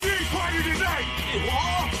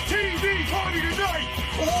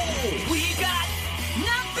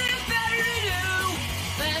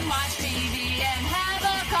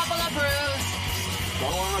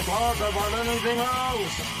anything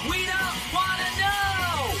else. We don't want to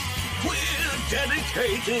know. We're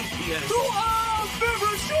dedicated To our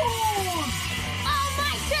favorite shows. Oh,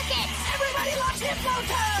 my tickets! Everybody loves Hippo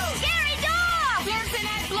Toad. Scary Dog! Blurson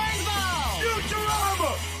and Blurnsville.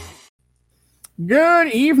 Futurama.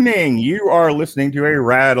 Good evening. You are listening to a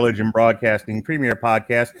Rattlegion Broadcasting Premier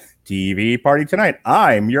Podcast TV Party Tonight.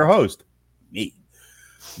 I'm your host, me,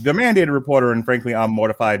 the mandated reporter, and frankly, I'm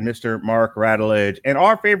mortified, Mr. Mark Rattledge. And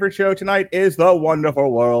our favorite show tonight is The Wonderful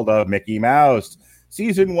World of Mickey Mouse.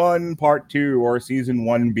 Season 1, Part 2, or Season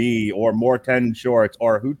 1B, or more 10 shorts,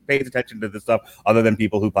 or who pays attention to this stuff other than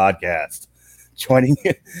people who podcast. Joining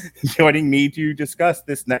me to discuss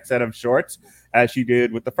this next set of shorts, as she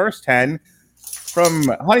did with the first 10, from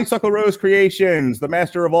Honeysuckle Rose Creations, the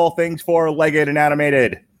master of all things four-legged and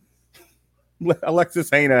animated, Alexis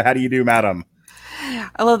Hana. How do you do, madam?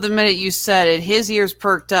 I love the minute you said it. His ears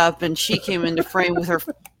perked up, and she came into frame with her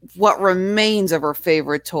what remains of her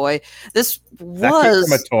favorite toy. This That came was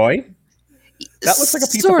from a toy? That looks like a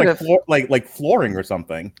piece sort of like flooring or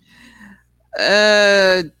something.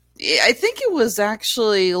 I think it was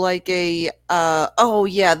actually like a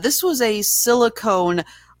this was a silicone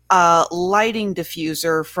lighting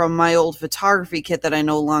diffuser from my old photography kit that I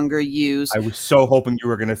no longer use. I was so hoping you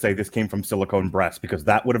were going to say this came from silicone breasts, because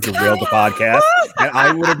that would have derailed the podcast, and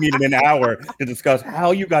I would have needed an hour to discuss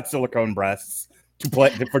how you got silicone breasts to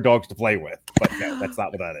play for dogs to play with. But no, that's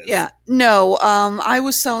not what that is. Yeah, no. I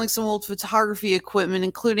was selling some old photography equipment,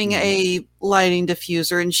 including a lighting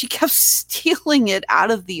diffuser, and she kept stealing it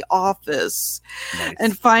out of the office. Nice.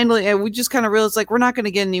 And finally, we just kind of realized, like, we're not going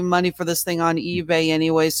to get any money for this thing on eBay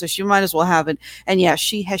anyway, so she might as well have it. And yeah,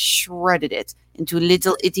 she has shredded it into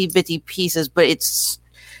little itty bitty pieces, but it's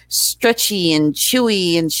stretchy and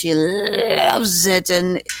chewy, and she loves it.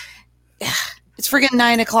 And it's friggin'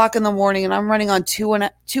 9 o'clock in the morning, and I'm running on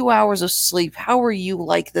 2 hours of sleep. How are you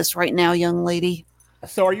like this right now, young lady?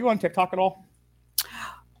 So are you on TikTok at all?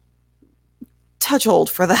 Touch old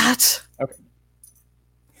for that. Okay.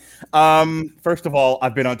 First of all,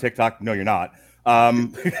 I've been on TikTok. No, you're not. A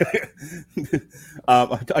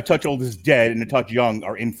touch old is dead, and a touch young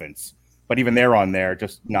are infants. But even they're on there,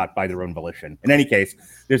 just not by their own volition. In any case,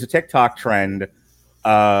 there's a TikTok trend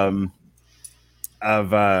of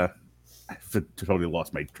I totally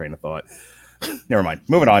lost my train of thought. Never mind.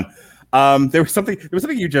 Moving on. There was something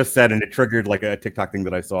you just said, and it triggered like a TikTok thing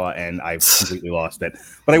that I saw, and I completely lost it.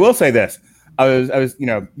 But I will say this: I was,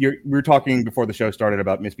 we were talking before the show started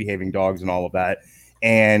about misbehaving dogs and all of that,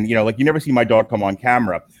 and like you never see my dog come on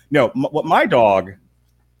camera. No, what my dog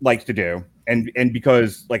likes to do, and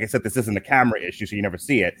because, like I said, this isn't a camera issue, so you never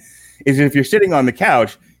see it, is if you're sitting on the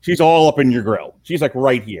couch, she's all up in your grill. She's like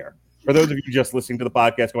right here. For those of you just listening to the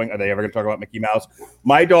podcast going, are they ever going to talk about Mickey Mouse?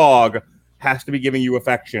 My dog has to be giving you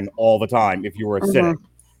affection all the time if you were sitting. If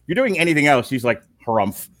you're doing anything else, she's like,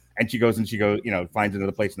 harumph. And she goes, finds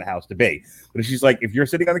another place in the house to be. But she's like, if you're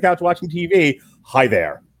sitting on the couch watching TV, hi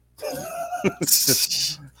there.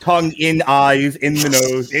 Just tongue in eyes, in the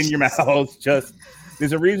nose, in your mouth. Just,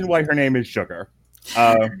 there's a reason why her name is Sugar.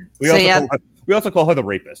 We also call her the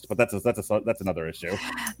rapist, but that's another issue.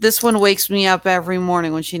 This one wakes me up every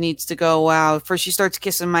morning when she needs to go out. First, she starts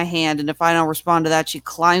kissing my hand, and if I don't respond to that, she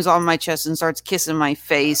climbs on my chest and starts kissing my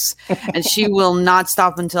face. And she will not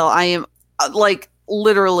stop until I am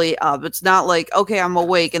literally up. It's not like, okay, I'm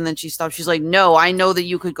awake, and then she stops. She's like, no, I know that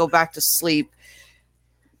you could go back to sleep.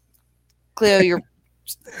 Cleo, you're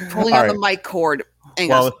pulling on the mic cord.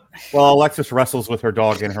 Well, Alexis wrestles with her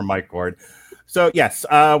dog and her mic cord. So, yes,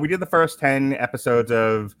 we did the first 10 episodes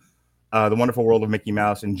of The Wonderful World of Mickey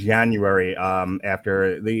Mouse in January.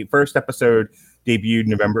 After the first episode debuted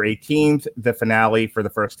November 18th, the finale for the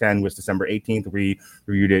first 10 was December 18th. We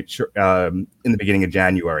reviewed it in the beginning of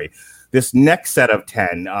January. This next set of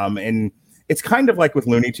 10, and it's kind of like with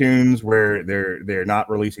Looney Tunes, where they're not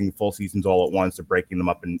releasing full seasons all at once. They're breaking them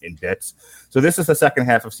up in bits. So this is the second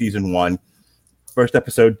half of season 1. First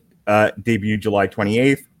episode debuted July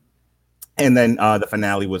 28th. And then the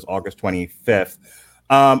finale was August 25th.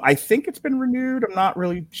 I think it's been renewed. I'm not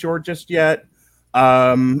really sure just yet.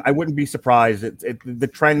 I wouldn't be surprised. The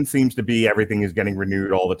trend seems to be everything is getting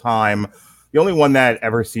renewed all the time. The only one that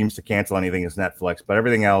ever seems to cancel anything is Netflix, but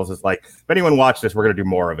everything else is like, if anyone watched this, we're going to do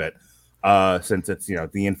more of it, since it's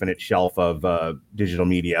the infinite shelf of digital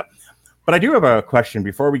media. But I do have a question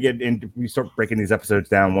before we start breaking these episodes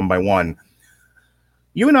down one by one.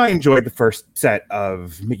 You and I enjoyed the first set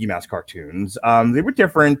of Mickey Mouse cartoons. They were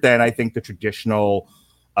different than, I think, the traditional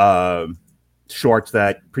shorts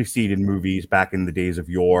that preceded movies back in the days of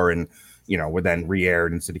yore. And, were then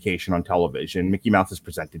re-aired in syndication on television. Mickey Mouse is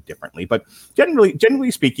presented differently, but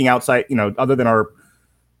generally speaking, outside, other than our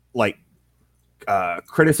like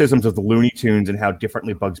criticisms of the Looney Tunes and how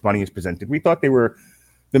differently Bugs Bunny is presented, we thought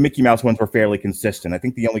the Mickey Mouse ones were fairly consistent. I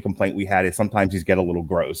think the only complaint we had is sometimes these get a little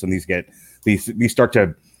gross, and these start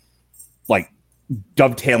to like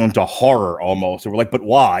dovetail into horror almost. And we're like, but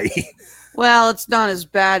why? Well, it's not as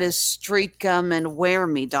bad as Street Gum and Wear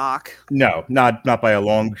Me, Doc. No, not by a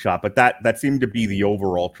long shot, but that seemed to be the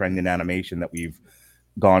overall trend in animation that we've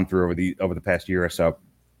gone through over the past year or so.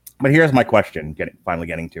 But here's my question, finally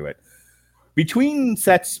getting to it. Between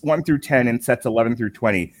sets 1 through 10 and sets 11 through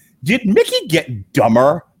 20, did Mickey get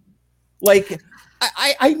dumber? Like,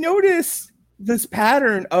 I noticed this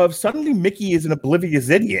pattern of suddenly Mickey is an oblivious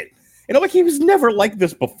idiot. And I'm like, he was never like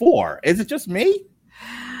this before. Is it just me?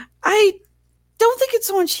 I don't think it's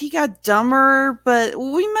so much he got dumber, but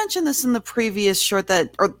we mentioned this in the previous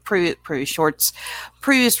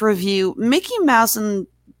previous review. Mickey Mouse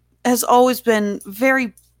has always been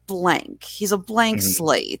very blank. He's a blank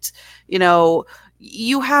slate.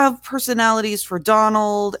 You have personalities for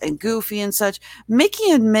Donald and Goofy and such.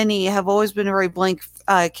 Mickey and Minnie have always been very blank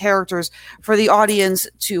characters for the audience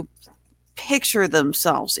to picture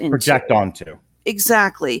themselves into. Project onto.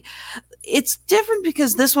 Exactly. It's different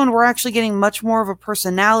because this one we're actually getting much more of a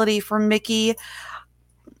personality from Mickey.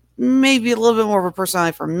 Maybe a little bit more of a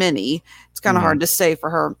personality for Minnie. It's kind of hard to say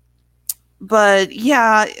for her. But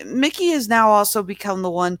yeah, Mickey has now also become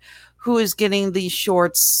the one who is getting these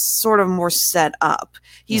shorts sort of more set up.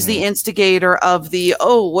 He's the instigator of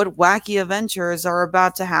what wacky adventures are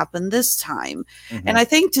about to happen this time. And I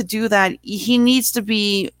think to do that, he needs to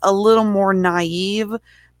be a little more naive,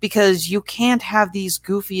 because you can't have these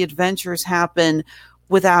goofy adventures happen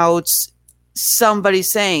without somebody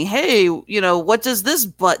saying, hey, what does this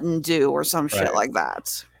button do, or some shit like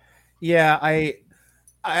that. Yeah, I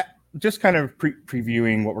just kind of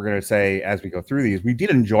previewing what we're going to say as we go through these. We did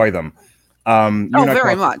enjoy them.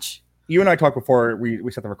 Very much. You and I talked before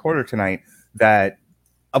we set the recorder tonight that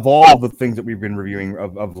of all the things that we've been reviewing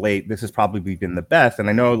of late, this has probably been the best. And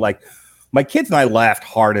I know, like, my kids and I laughed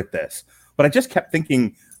hard at this, but I just kept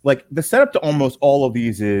thinking, like, the setup to almost all of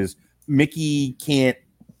these is Mickey can't,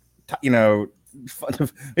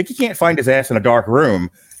 Mickey can't find his ass in a dark room,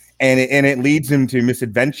 and it leads him to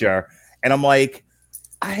misadventure. And I'm like,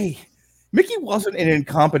 Mickey wasn't an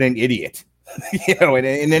incompetent idiot,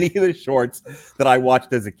 in any of the shorts that I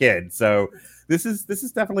watched as a kid. So this is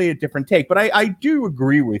definitely a different take. But I do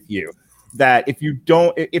agree with you that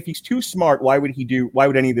if he's too smart, why would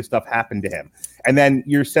any of this stuff happen to him? And then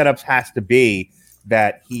your setups has to be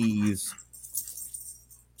that he's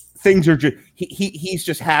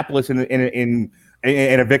just hapless in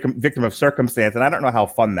a victim of circumstance, and I don't know how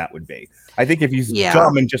fun that would be. I think if he's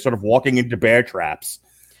dumb and just sort of walking into bear traps,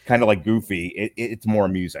 kind of like Goofy, it's more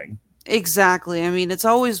amusing. Exactly. I mean, it's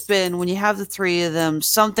always been, when you have the three of them,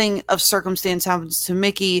 something of circumstance happens to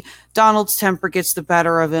Mickey, Donald's temper gets the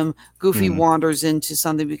better of him, Goofy wanders into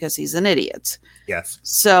something because he's an idiot. Yes.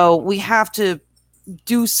 So we have to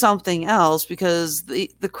do something else, because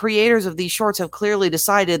the creators of these shorts have clearly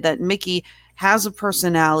decided that Mickey has a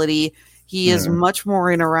personality. He is much more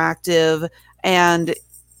interactive, and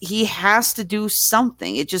he has to do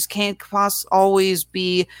something. It just can't always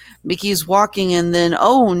be Mickey's walking and then,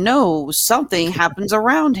 oh no, something happens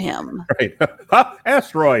around him. Right.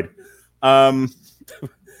 Asteroid. Real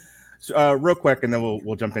quick, and then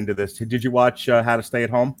we'll jump into this. Did you watch How to Stay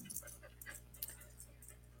at Home?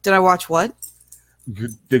 Did I watch what?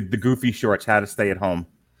 The Goofy shorts, How to Stay at Home.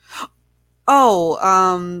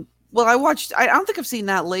 Oh, well, I don't think I've seen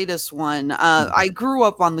that latest one. I grew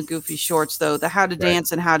up on the Goofy shorts, though. The How to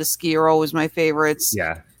Dance and How to Ski are always my favorites.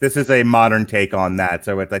 Yeah, this is a modern take on that.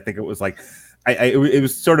 So I think it was like, it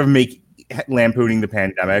was sort of lampooning the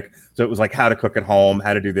pandemic. So it was like how to cook at home,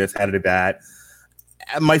 how to do this, how to do that.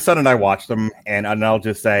 My son and I watched them, and I'll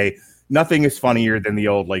just say, nothing is funnier than the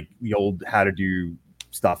old how to do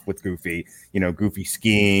stuff with Goofy, Goofy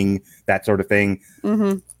skiing, that sort of thing.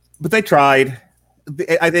 But they tried.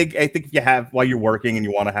 I think if you have, while you're working and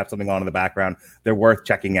you want to have something on in the background, they're worth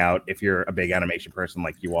checking out if you're a big animation person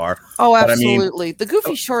like you are. Oh, absolutely. The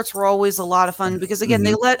Goofy shorts were always a lot of fun because, again,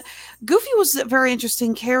 Goofy was a very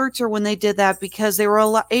interesting character when they did that, because they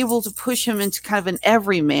were able to push him into kind of an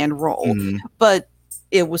everyman role, but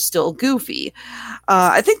it was still Goofy.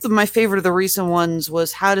 I think my favorite of the recent ones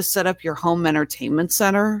was How to Set Up Your Home Entertainment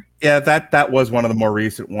Center. Yeah, that was one of the more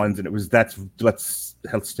recent ones, and that's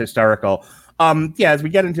hysterical. As we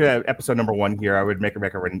get into episode number 1 here, I would make a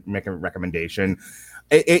recommendation.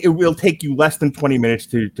 It will take you less than 20 minutes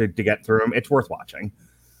to get through them. It's worth watching.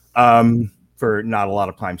 for not a lot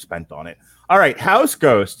of time spent on it. All right, House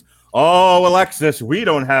Ghost. Oh, Alexis, we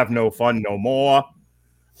don't have no fun no more.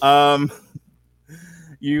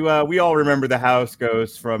 We all remember the House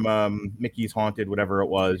Ghost from Mickey's Haunted, whatever it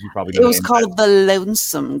was. You probably know it was called The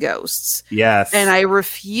Lonesome Ghosts. Yes. And I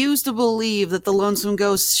refuse to believe that the Lonesome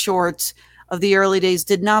Ghosts short of the early days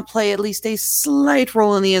did not play at least a slight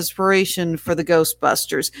role in the inspiration for the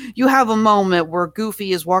Ghostbusters. You have a moment where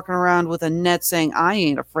Goofy is walking around with a net saying, "I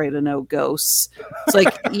ain't afraid of no ghosts." It's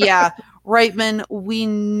like, yeah, Reitman, we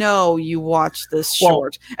know you watched this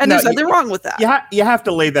short. And there's nothing wrong with that. You have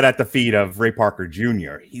to lay that at the feet of Ray Parker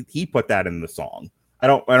Jr. He put that in the song. I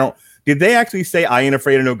don't. Did they actually say "I ain't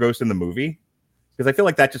afraid of no ghost" in the movie? Because I feel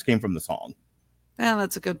like that just came from the song. Yeah,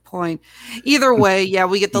 that's a good point. Either way, yeah,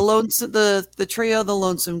 we get the trio, the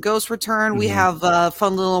Lonesome Ghost return. We have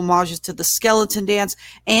fun little homages to the Skeleton Dance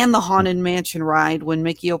and the Haunted Mansion ride when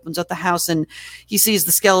Mickey opens up the house and he sees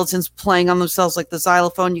the skeletons playing on themselves like the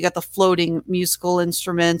xylophone. You got the floating musical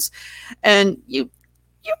instruments, and you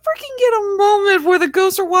freaking get a moment where the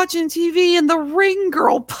ghosts are watching TV and the Ring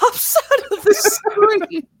Girl pops out of the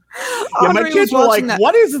screen. Yeah, my kids were like,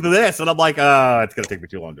 "What is this?" And I'm like, it's going to take me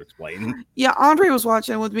too long to explain. Yeah, Andre was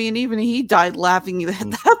watching with me, and even he died laughing at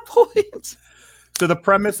that point. So the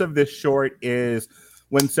premise of this short is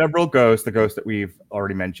when several ghosts, the ghosts that we've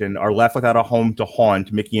already mentioned, are left without a home to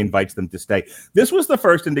haunt, Mickey invites them to stay. This was the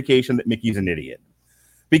first indication that Mickey's an idiot.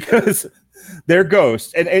 Because they're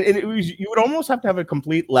ghosts. And it was, you would almost have to have a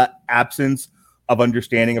complete absence of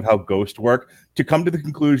understanding of how ghosts work to come to the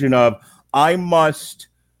conclusion of, I must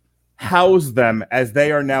house them as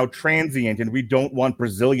they are now transient and we don't want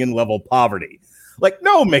Brazilian level poverty. Like,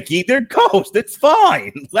 no, Mickey, they're ghosts. It's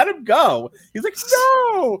fine. Let them go. He's like,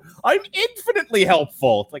 no, I'm infinitely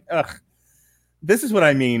helpful. It's like, ugh. This is what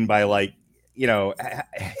I mean by, like, you know,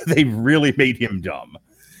 they really made him dumb.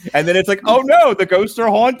 And then it's like, oh no, the ghosts are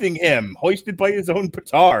haunting him, hoisted by his own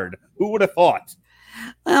petard. Who would have thought?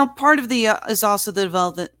 Well, part of the is also the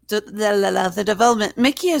development. The development.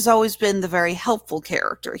 Mickey has always been the very helpful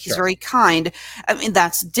character. He's very kind. I mean,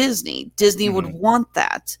 that's Disney. Disney would want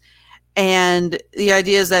that. And the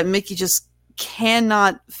idea is that Mickey just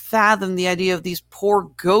cannot fathom the idea of these poor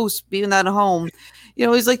ghosts being at home. You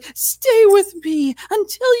know, he's like, stay with me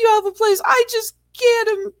until you have a place. I just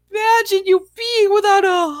can't imagine you being without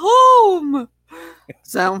a home.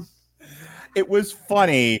 So it was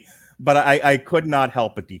funny, but I could not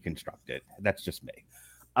help but deconstruct it. That's just me.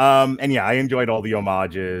 And yeah, I enjoyed all the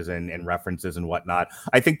homages and references and whatnot.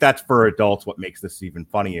 I think that's for adults. What makes this even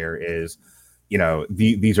funnier is, you know,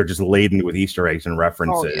 these are just laden with Easter eggs and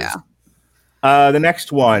references. Oh, yeah. The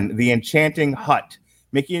next one, The Enchanting Hut.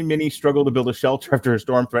 Mickey and Minnie struggle to build a shelter after a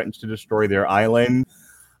storm threatens to destroy their island.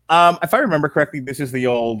 If I remember correctly, this is the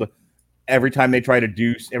old, every time they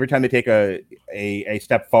take a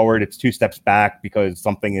step forward, it's 2 steps back because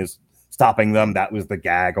something is stopping them. That was the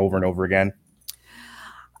gag over and over again.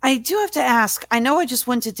 I do have to ask, I know I just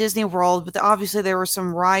went to Disney World, but obviously there were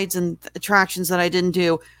some rides and attractions that I didn't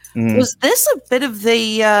do. Was this a bit of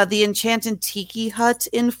the Enchanted Tiki Hut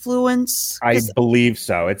influence? I believe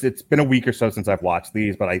so. It's been a week or so since I've watched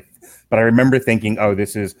these, but I remember thinking, oh,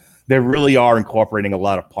 they really are incorporating a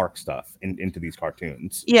lot of park stuff into these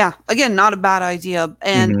cartoons. Yeah, again, not a bad idea.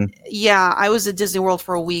 And yeah, I was at Disney World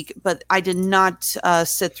for a week, but I did not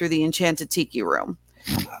sit through the Enchanted Tiki Room.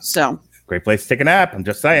 So great place to take a nap. I'm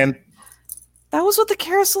just saying. That was what the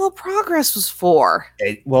Carousel of Progress was for.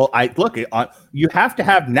 You have to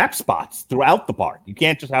have nap spots throughout the park. You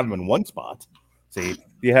can't just have them in one spot. See,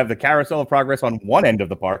 you have the Carousel of Progress on one end of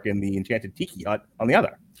the park and the Enchanted Tiki Hut on the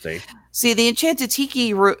other. See, the Enchanted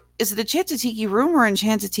Tiki Room, is it Enchanted Tiki Room or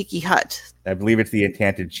Enchanted Tiki Hut? I believe it's the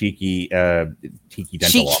Enchanted Tiki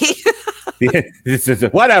Dental Office. This is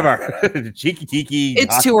whatever. Cheeky Tiki.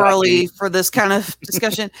 It's too early for this kind of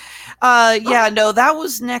discussion. That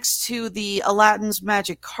was next to the Aladdin's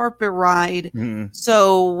Magic Carpet ride.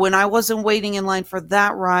 So when I wasn't waiting in line for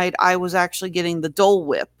that ride, I was actually getting the Dole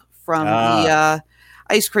Whip from the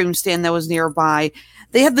ice cream stand that was nearby.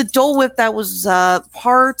 They had the Dole Whip that was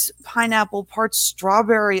part pineapple, part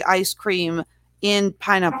strawberry ice cream in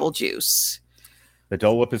pineapple juice. The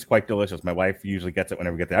Dole Whip is quite delicious. My wife usually gets it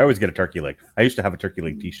whenever we get there. I always get a turkey leg. I used to have a turkey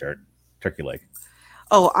leg t-shirt. Turkey leg.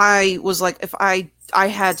 Oh, I was like, if I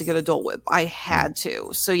had to get a Dole Whip. I had to.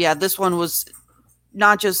 So yeah, this one was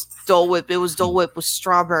not just Dole Whip. It was Dole Whip with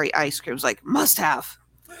strawberry ice cream. It was like, must have.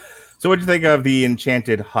 So what did you think of the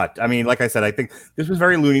Enchanted Hut? I mean, like I said, I think this was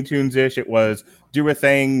very Looney Tunes-ish. It was do a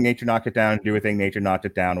thing, nature knocked it down, do a thing, nature knocked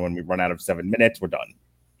it down. When we run out of 7 minutes, we're done.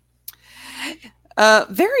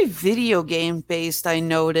 Very video game based, I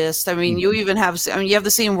noticed. I mean, you even have, you have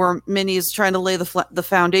the scene where Minnie is trying to lay the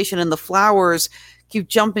foundation, and the flowers keep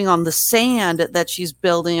jumping on the sand that she's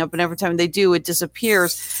building up, and every time they do, it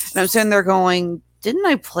disappears. And I'm sitting there going, didn't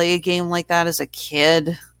I play a game like that as a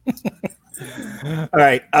kid? All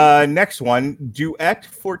right, next one, Duet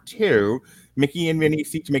for Two. Mickey and Minnie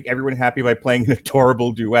seek to make everyone happy by playing an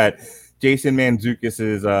adorable duet. Jason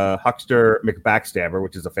Mantzoukas' Huckster McBackstabber,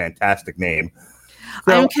 which is a fantastic name.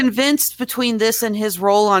 So, I'm convinced between this and his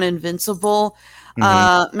role on Invincible,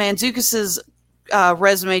 Mantzoukas'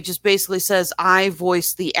 resume just basically says, I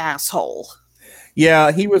voiced the asshole.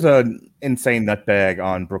 Yeah, he was an insane nutbag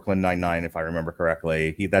on Brooklyn Nine-Nine, if I remember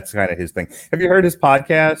correctly. That's kind of his thing. Have you heard his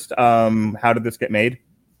podcast, How Did This Get Made?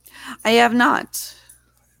 I have not.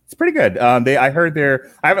 It's pretty good. I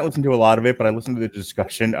haven't listened to a lot of it, but I listened to the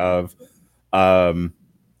discussion of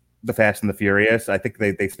the Fast and the Furious. I think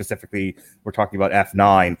they specifically were talking about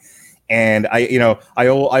F9, and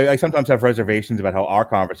I sometimes have reservations about how our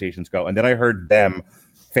conversations go, and then I heard them,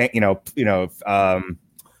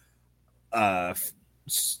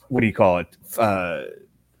 what do you call it?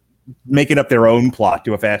 Making up their own plot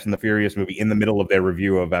to a Fast and the Furious movie in the middle of their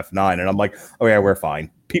review of F9, and I'm like, oh yeah, we're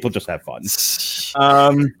fine. People just have fun.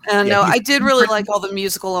 I did really like all the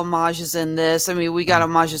musical homages in this. I mean, we got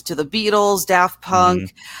homages to the Beatles, Daft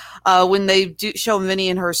Punk. When they do show Minnie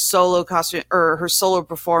in her solo costume or her solo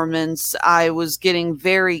performance, I was getting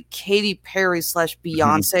very Katy Perry /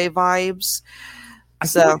 Beyonce vibes. I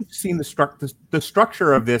think I've seen the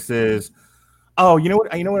structure of this is. Oh, you know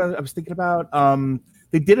what I was thinking about?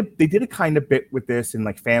 They did a kind of bit with this in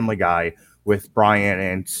like Family Guy with Brian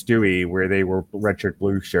and Stewie, where they were red shirt,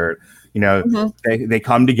 blue shirt. They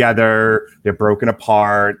come together, they're broken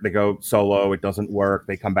apart, they go solo, it doesn't work,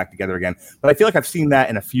 they come back together again. But I feel like I've seen that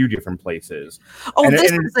in a few different places. Oh,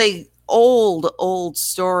 this is a old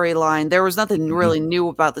storyline. There was nothing really new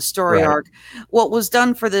about the story arc. What was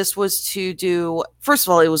done for this was to do, first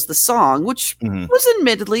of all, it was the song, which was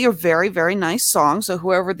admittedly a very, very nice song. So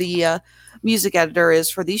whoever the music editor is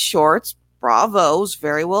for these shorts, bravo, it was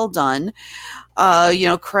very well done.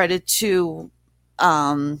 Credit to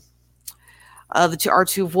our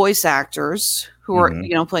two voice actors who are,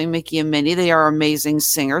 playing Mickey and Minnie. They are amazing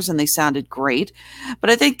singers and they sounded great. But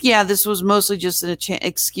I think, this was mostly just an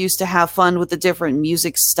excuse to have fun with the different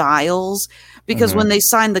music styles. Because when they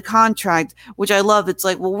signed the contract, which I love, it's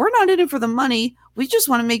like, well, we're not in it for the money. We just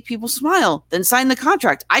want to make people smile. Then sign the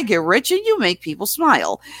contract. I get rich and you make people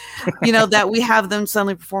smile. That we have them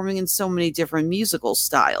suddenly performing in so many different musical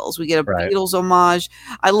styles. We get a Beatles homage.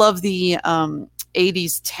 I love the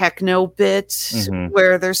 80s techno bit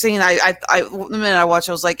where they're singing. The minute I watched,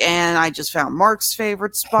 I was like, and I just found Mark's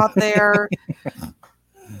favorite spot there.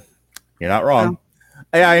 You're not wrong.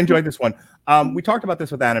 Yeah, I enjoyed this one. We talked about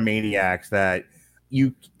this with Animaniacs, that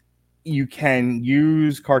you can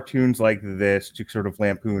use cartoons like this to sort of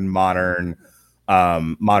lampoon modern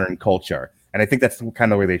culture. And I think that's kind of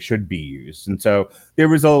the way they should be used. And so there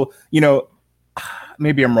was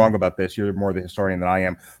maybe I'm wrong about this. You're more the historian than I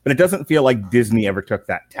am, but it doesn't feel like Disney ever took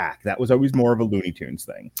that tack. That was always more of a Looney Tunes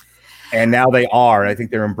thing. And now they are, and I think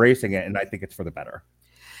they're embracing it, and I think it's for the better.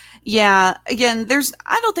 Yeah, again,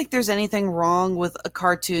 I don't think there's anything wrong with a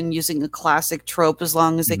cartoon using a classic trope as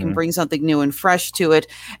long as they can bring something new and fresh to it.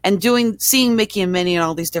 And seeing Mickey and Minnie and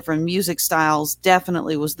all these different music styles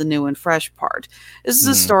definitely was the new and fresh part. This is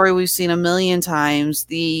a story we've seen a million times.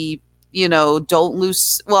 Don't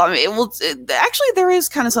lose. Well, I mean, actually, there is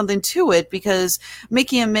kind of something to it because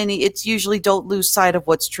Mickey and Minnie, it's usually don't lose sight of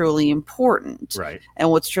what's truly important. Right.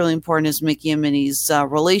 And what's truly important is Mickey and Minnie's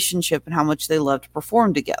relationship and how much they love to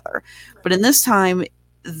perform together. But in this time,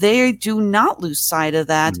 they do not lose sight of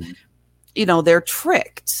that. They're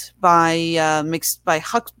tricked by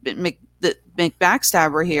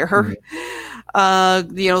McBackstabber here.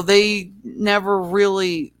 They never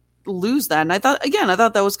really lose that. And I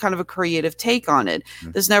thought that was kind of a creative take on it.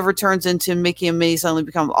 This never turns into Mickey and Minnie suddenly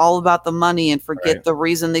become all about the money and forget the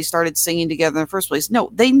reason they started singing together in the first place.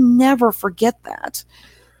 No, they never forget that.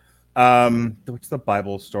 What's the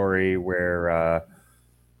Bible story where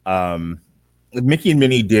Mickey and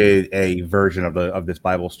Minnie did a version of this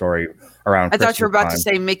Bible story around Christmas. I thought you were about to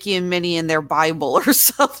say Mickey and Minnie in their Bible or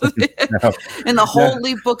something. In the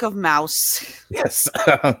Holy Book of Mouse. Yes.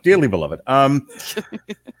 Dearly beloved.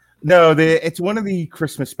 No, it's one of the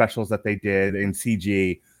Christmas specials that they did in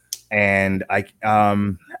CG, and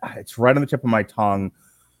it's right on the tip of my tongue.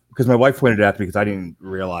 because my wife pointed it out to me because I didn't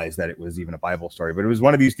realize that it was even a Bible story, but it was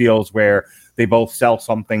one of these deals where they both sell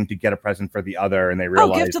something to get a present for the other, and they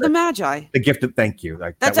realize Gift of the Magi. The gift of, thank you.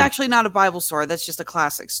 That's actually not a Bible story. That's just a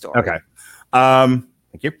classic story. Okay.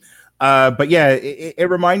 Thank you. But yeah, it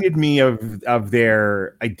reminded me of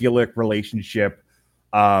their idyllic relationship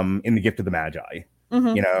in the Gift of the Magi.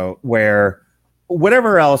 Mm-hmm. Where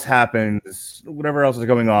whatever else happens, whatever else is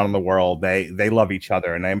going on in the world, they love each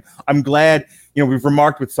other, and I'm glad. We've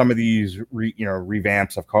remarked with some of these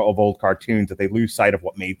revamps of old cartoons that they lose sight of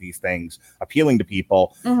what made these things appealing to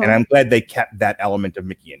people, and I'm glad they kept that element of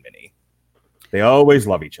Mickey and Minnie. They always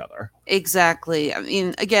love each other. Exactly. I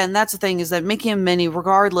mean, again, that's the thing, is that Mickey and Minnie,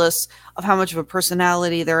 regardless of how much of a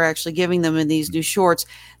personality they're actually giving them in these new shorts,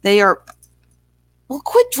 they are. Well,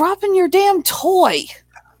 quit dropping your damn toy.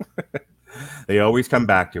 They always come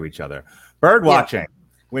back to each other. Bird watching. Yeah.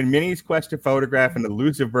 When Minnie's quest to photograph an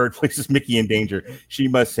elusive bird places Mickey in danger, she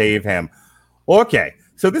must save him. Okay,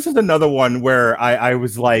 so this is another one where I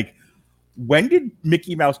was like, when did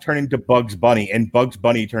Mickey Mouse turn into Bugs Bunny and Bugs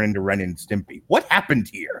Bunny turn into Ren and Stimpy? What happened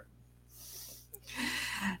here?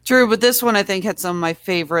 True, but this one I think had some of my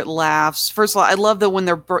favorite laughs. First of all, I love that when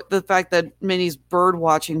the fact that Minnie's bird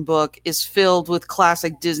watching book is filled with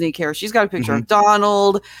classic Disney characters. She's got a picture of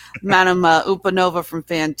Donald, Madame Upanova from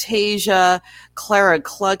Fantasia, Clara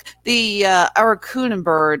Cluck, the Aracunan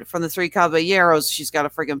bird from the Three Caballeros. She's got a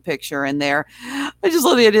friggin' picture in there. I just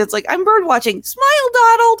love the idea. It's like, I'm bird watching. Smile,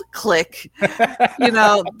 Donald. Click.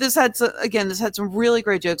 This had some really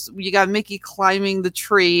great jokes. You got Mickey climbing the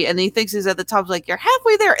tree, and he thinks he's at the top. Like, you're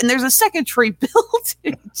halfway there. And there's a second tree built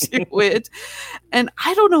into it. And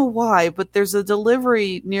I don't know why, but there's a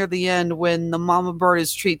delivery near the end when the mama bird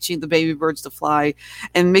is teaching the baby birds to fly.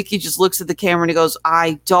 And Mickey just looks at the camera and he goes,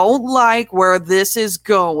 I don't like where this is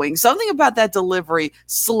going. Something about that delivery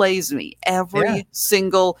slays me every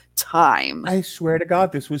single time. I swear to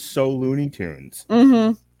God, this was so Looney Tunes.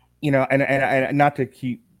 Mm-hmm. And not to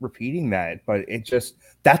keep repeating that, but it just,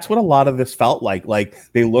 that's what a lot of this felt like. Like,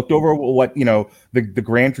 they looked over what the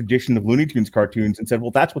grand tradition of Looney Tunes cartoons and said, well,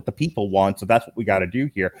 that's what the people want, so that's what we got to do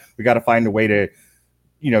here. We got to find a way to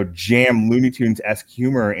jam Looney Tunes-esque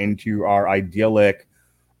humor into our idyllic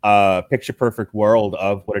picture perfect world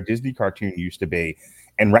of what a Disney cartoon used to be,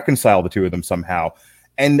 and reconcile the two of them somehow.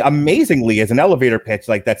 And amazingly, as an elevator pitch,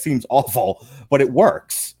 like, that seems awful, but it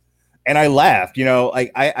works. And I laughed.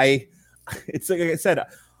 It's like I said,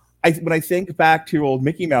 when I think back to old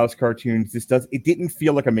Mickey Mouse cartoons, it didn't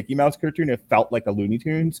feel like a Mickey Mouse cartoon. It felt like a Looney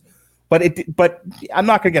Tunes, but I'm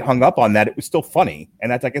not going to get hung up on that. It was still funny.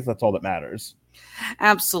 And I guess that's all that matters.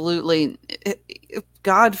 Absolutely.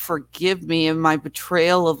 God forgive me in my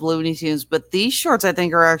betrayal of Looney Tunes, but these shorts I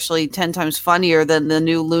think are actually 10 times funnier than the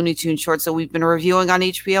new Looney Tunes shorts that we've been reviewing on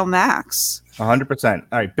HBO Max. 100%.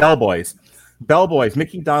 All right. Bellboys. Bellboys.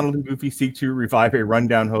 Mickey, Donald, and Goofy seek to revive a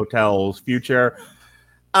rundown hotel's future.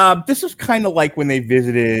 This was kind of like when they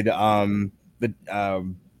visited the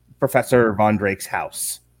Professor Von Drake's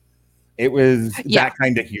house. It was that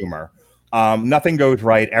kind of humor. Nothing goes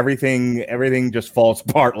right. Everything just falls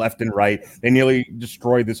apart left and right. They nearly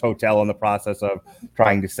destroyed this hotel in the process of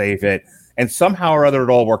trying to save it. And somehow or other, it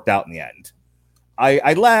all worked out in the end.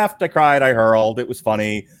 I laughed, I cried, I hurled. It was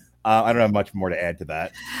funny. I don't have much more to add to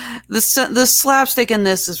that. The slapstick in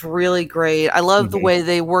this is really great. I love the way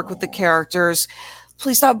they work with the characters.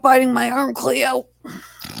 Please stop biting my arm, Cleo.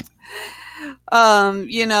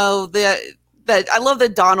 That I love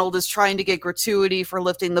that Donald is trying to get gratuity for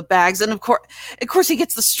lifting the bags, and of course he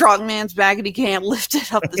gets the strong man's bag and he can't lift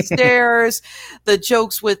it up the stairs. The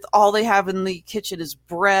jokes with all they have in the kitchen is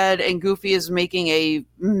bread, and Goofy is making a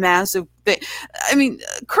massive thing. I mean,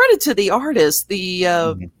 credit to the artist,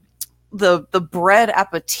 the bread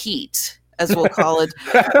appetit, as we'll call it,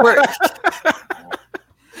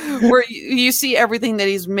 where you see everything that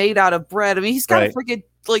he's made out of bread. I mean, he's got a freaking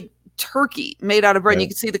turkey made out of bread. And you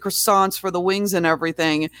can see the croissants for the wings and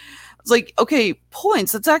everything. It's like, okay,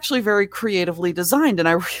 points. That's actually very creatively designed, and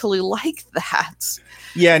I really like that.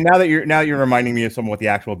 Yeah, now that you're reminding me of some of what the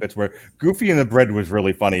actual bits were. Goofy and the bread was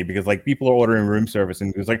really funny because people are ordering room service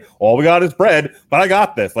and it was like, all we got is bread, but I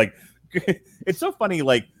got this. It's so funny.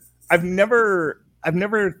 I've never.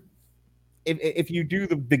 If you do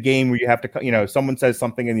the game where you have to, someone says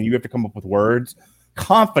something and then you have to come up with words,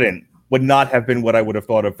 confident would not have been what I would have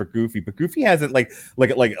thought of for Goofy. But Goofy has it like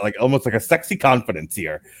almost like a sexy confidence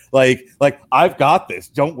here. Like I've got this.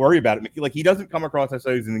 Don't worry about it. He doesn't come across as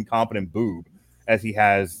an incompetent boob as he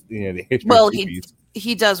has, the history. Well,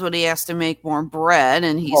 he does when he has to make more bread,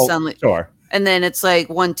 and he's suddenly sure. And then it's like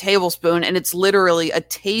 1 tablespoon, and it's literally a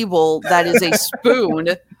table that is a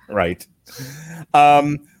spoon. Right.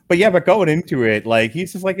 But yeah, but going into it, like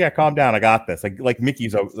he's just like, yeah, calm down, I got this. Like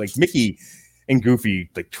Mickey and Goofy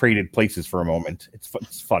like traded places for a moment.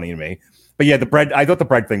 It's funny to me. But yeah, I thought the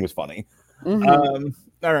bread thing was funny. Mhm.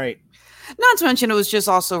 All right. Not to mention, it was just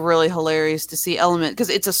also really hilarious to see Element, because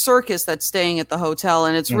it's a circus that's staying at the hotel,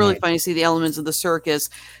 and it's really funny to see the elements of the circus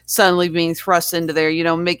suddenly being thrust into there. You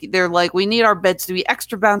know, they're like, we need our beds to be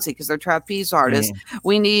extra bouncy because they're trapeze artists.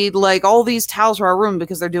 We need like all these towels for our room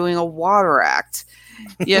because they're doing a water act.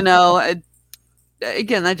 You know,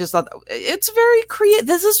 again, I just thought it's very creative.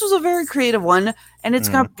 This was a very creative one, and it's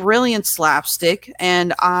got brilliant slapstick.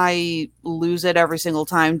 And I lose it every single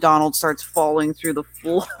time Donald starts falling through the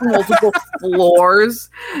multiple floors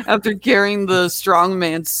after carrying the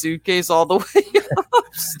strongman suitcase all the way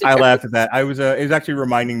upstairs. I laughed at that. It was actually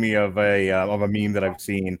reminding me of a meme that I've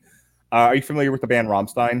seen. Are you familiar with the band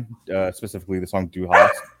Rammstein, specifically the song Du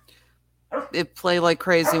Hast? It played like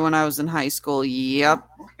crazy when I was in high school. Yep.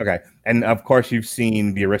 Okay. And of course you've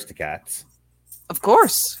seen the Aristocats. Of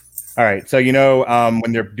course. All right. So you know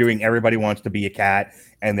when they're doing Everybody Wants to Be a Cat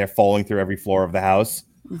and they're falling through every floor of the house?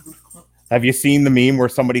 Have you seen the meme where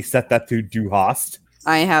somebody set that to Du Hast?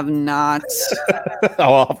 I have not.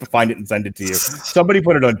 I'll have to find it and send it to you. Somebody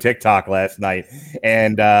put it on TikTok last night,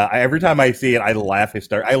 and every time I see it, I laugh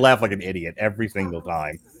hysterically. I laugh like an idiot every single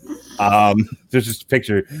time. There's just a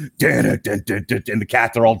picture, and the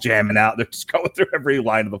cats are all jamming out. They're just going through every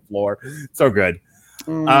line of the floor. So good.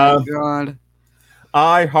 Oh my God.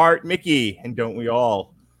 I heart Mickey, and don't we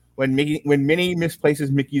all? When Minnie misplaces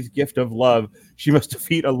Mickey's gift of love, she must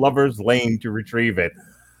defeat a lover's lane to retrieve it.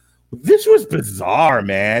 This was bizarre,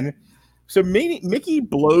 man. So Mickey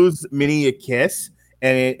blows Minnie a kiss,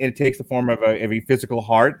 and it takes the form of a physical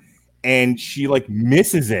heart, and she like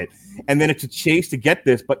misses it, and then it's a chase to get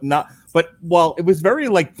this, but it was very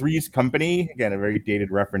like Three's Company, again a very dated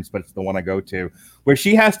reference, but it's the one I go to, where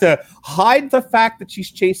she has to hide the fact that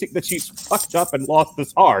she's fucked up and lost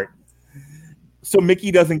this heart, so Mickey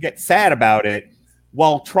doesn't get sad about it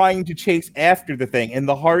while trying to chase after the thing, and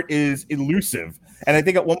the heart is elusive. And I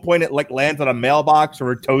think at one point it like lands on a mailbox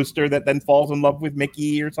or a toaster that then falls in love with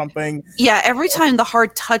Mickey or something. Yeah, every time the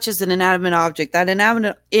heart touches an inanimate object, that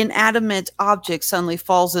inanimate object suddenly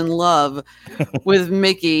falls in love with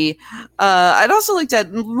Mickey. I'd also like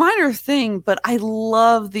that minor thing, but I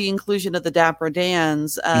love the inclusion of the Dapper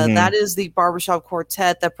Dans. That is the barbershop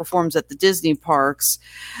quartet that performs at the Disney parks.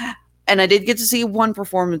 And I did get to see one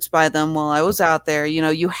performance by them while I was out there. You know,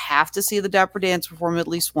 you have to see the Dapper Dans perform at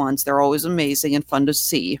least once. They're always amazing and fun to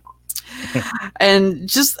see. And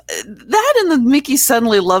just that and the Mickey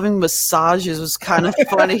suddenly loving massages was kind of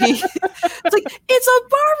funny. It's like, it's a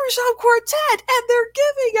barbershop quartet and they're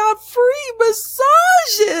giving out free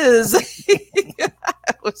massages. It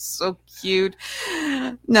was so cute.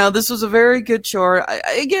 No, this was a very good short.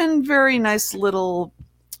 Again, very nice little,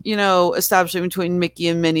 you know, establishing between Mickey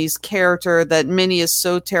and Minnie's character, that Minnie is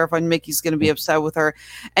so terrified Mickey's going to be upset with her.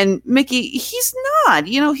 And Mickey, he's not,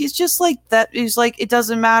 you know, he's just like that. He's like, it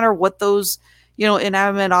doesn't matter what those, you know,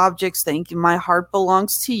 inanimate objects think. My heart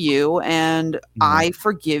belongs to you. And I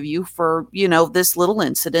forgive you for, you know, this little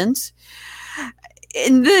incident.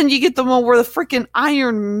 And then you get the one where the freaking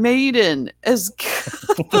Iron Maiden has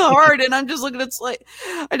got the heart, and I'm just looking at it, like,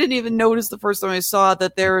 I didn't even notice the first time I saw it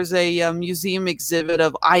that there is a museum exhibit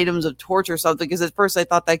of items of torture or something, because at first I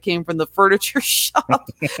thought that came from the furniture shop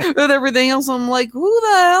with everything else. I'm like, who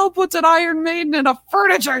the hell puts an Iron Maiden in a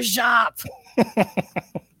furniture shop?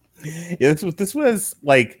 Yeah, this was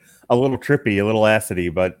like a little trippy, a little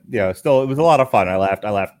acidy, but yeah, still it was a lot of fun. I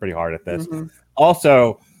laughed pretty hard at this.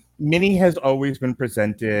 Also, Minnie has always been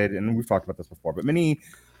presented, and we've talked about this before, but Minnie,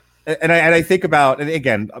 and I think about, and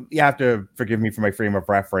again, you have to forgive me for my frame of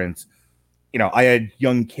reference. You know, I had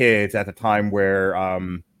young kids at the time where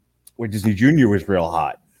Disney Junior was real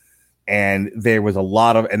hot, and there was a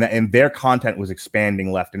lot of, and their content was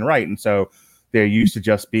expanding left and right, and so there used to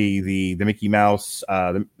just be the Mickey Mouse,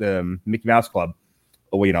 the Mickey Mouse Club,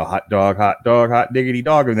 you know, hot dog, diggity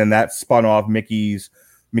dog, and then that spun off Mickey's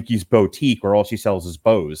Boutique, where all she sells is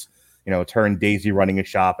bows. You know, it's her and Daisy running a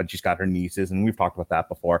shop, and she's got her nieces, and we've talked about that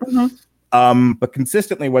before. But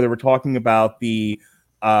consistently, whether we're talking about the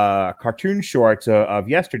cartoon shorts of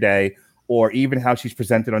yesterday, or even how she's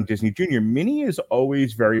presented on Disney Junior, Minnie is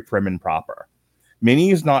always very prim and proper. Minnie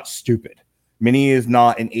is not stupid. Minnie is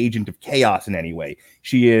not an agent of chaos in any way.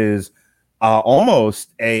 She is almost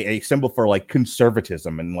a symbol for like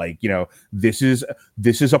conservatism, and like, you know, this is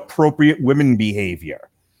appropriate women behavior.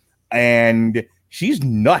 And she's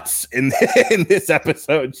nuts in this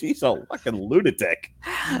episode. She's a fucking lunatic.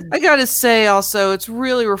 I gotta say, also, it's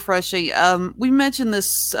really refreshing. We mentioned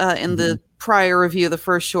this in the prior review, the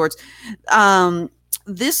first shorts.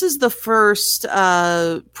 This is the first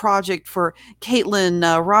project for Caitlin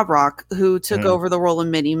Robrock, who took over the role of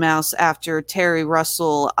Minnie Mouse after Terry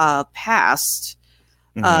Russell passed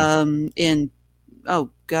in, oh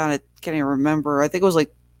God, I can't even remember. I think it was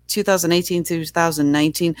like 2018,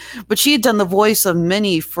 2019. But she had done the voice of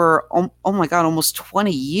Minnie for, oh my God, almost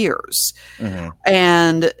 20 years.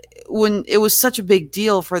 And when it was such a big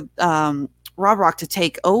deal for Robrock to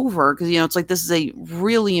take over, because it's like this is a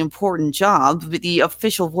really important job, the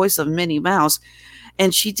official voice of Minnie Mouse,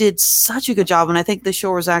 and she did such a good job. And I think the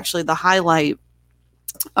show was actually the highlight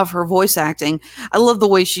of her voice acting. I love the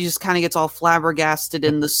way she just kind of gets all flabbergasted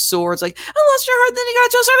in the swords, like, I lost your heart, then you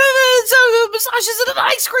got to massages and an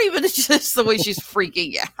ice cream, and it's just the way she's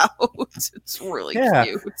freaking out. It's really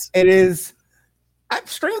cute. It is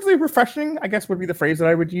strangely refreshing, I guess would be the phrase that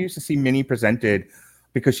I would use, to see Minnie presented,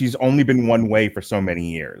 because she's only been one way for so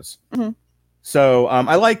many years. So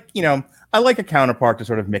I like a counterpart to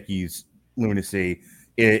sort of Mickey's lunacy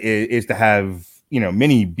is to have,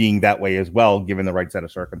 Minnie being that way as well, given the right set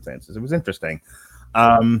of circumstances. It was interesting.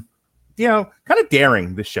 Kind of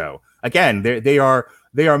daring, the show. Again, they are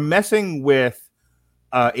messing with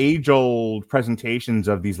age-old presentations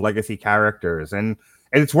of these legacy characters, and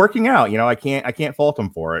it's working out. I can't fault them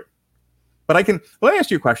for it. But let me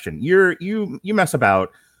ask you a question. You mess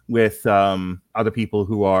about with other people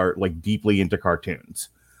who are like deeply into cartoons.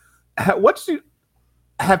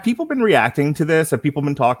 Have people been reacting to this? Have people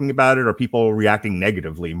been talking about it? Or are people reacting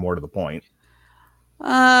negatively, more to the point?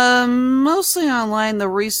 Mostly online. The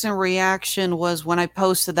recent reaction was when I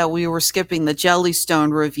posted that we were skipping the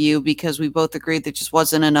Jellystone review because we both agreed there just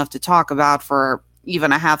wasn't enough to talk about for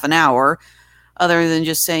even a half an hour. Other than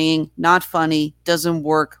just saying, not funny, doesn't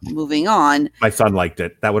work, moving on. My son liked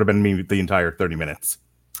it. That would have been me the entire 30 minutes.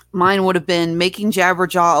 Mine would have been making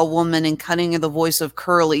Jabberjaw a woman and cutting the voice of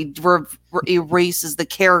Curly erases the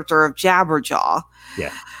character of Jabberjaw.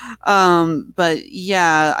 Yeah. But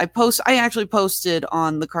yeah, I actually posted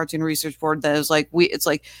on the Cartoon Research Board that it was like,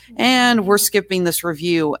 and we're skipping this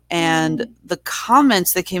review. And the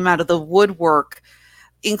comments that came out of the woodwork,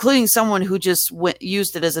 including someone who just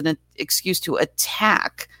used it as an excuse to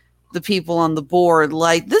attack the people on the board.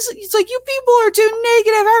 Like, this, it's like, you people are too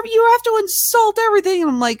negative. You have to insult everything.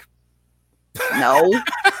 And I'm like, no.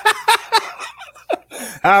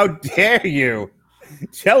 How dare you?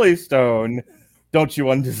 Jellystone, don't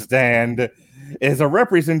you understand, is a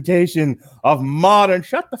representation of modern.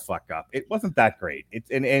 Shut the fuck up. It wasn't that great.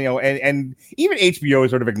 And even HBO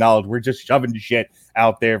has sort of acknowledged we're just shoving shit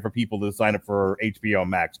out there for people to sign up for HBO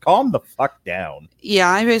Max. Calm the fuck down. Yeah,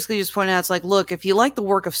 I basically just pointed out, it's like, look, if you like the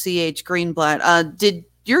work of C.H. Greenblatt, did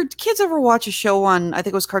your kids ever watch a show on, I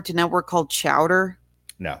think it was Cartoon Network, called Chowder?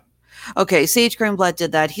 No. Okay, C.H. Greenblatt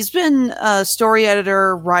did that. He's been a story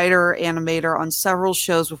editor, writer, animator on several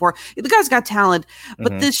shows before. The guy's got talent,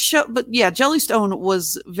 but Jellystone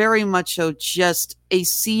was very much so just a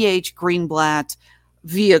C.H. Greenblatt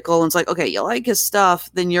vehicle. And it's like, okay, you like his stuff,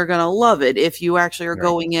 then you're going to love it. If you actually are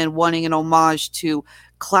going in wanting an homage to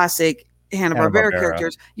classic Hanna-Barbera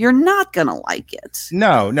characters, you're not going to like it.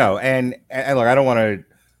 No. And look, I don't want to.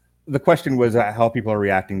 The question was how people are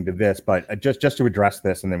reacting to this, but just to address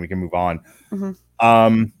this, and then we can move on.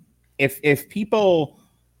 If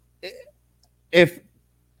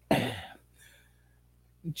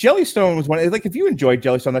Jellystone was one, like, if you enjoyed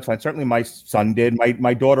Jellystone, that's fine. Certainly my son did.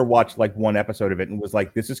 My daughter watched like one episode of it and was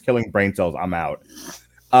like, "This is killing brain cells. I'm out."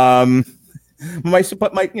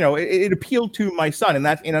 It appealed to my son, and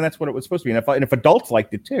that's what it was supposed to be. And if adults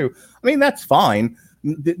liked it too, I mean, that's fine.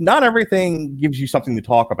 Not everything gives you something to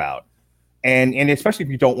talk about, and especially if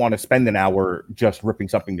you don't want to spend an hour just ripping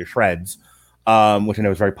something to shreds, which I know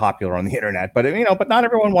is very popular on the internet. But but not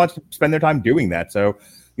everyone wants to spend their time doing that. So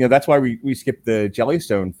that's why we skipped the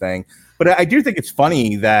Jellystone thing. But I do think it's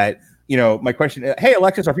funny that my question, hey,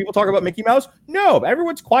 Alexis, are people talking about Mickey Mouse? No,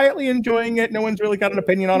 everyone's quietly enjoying it. No one's really got an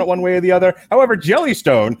opinion on it one way or the other. However,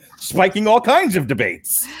 Jellystone spiking all kinds of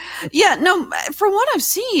debates. Yeah, no, from what I've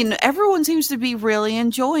seen, everyone seems to be really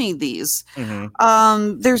enjoying these.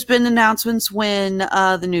 There's been announcements when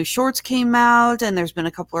the new shorts came out, and there's been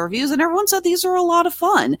a couple of reviews, and everyone said these are a lot of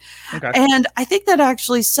fun. Okay. And I think that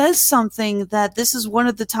actually says something, that this is one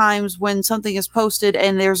of the times when something is posted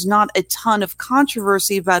and there's not a ton of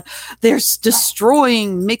controversy about they're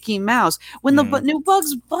destroying Mickey Mouse. When the new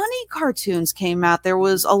Bugs Bunny cartoons came out, there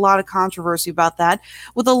was a lot of controversy about that.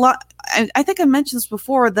 With a lot, I think I mentioned this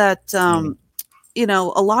before, that a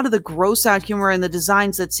lot of the gross out humor and the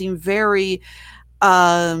designs that seem very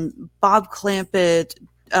Bob Clampett,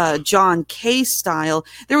 John Kay style.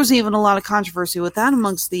 There was even a lot of controversy with that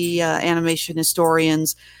amongst the animation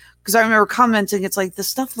historians. Because I remember commenting, it's like, this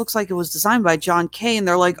stuff looks like it was designed by John Kay. And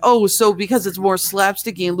they're like, oh, so because it's more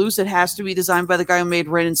slapsticky and loose, it has to be designed by the guy who made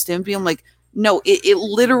Ren and Stimpy. I'm like, no, it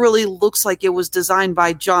literally looks like it was designed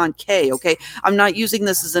by John Kay, okay? I'm not using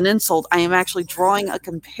this as an insult. I am actually drawing a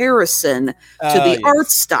comparison to the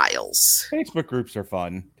art styles. Facebook groups are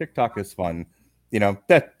fun. TikTok is fun. You know,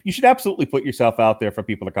 that you should absolutely put yourself out there for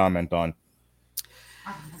people to comment on.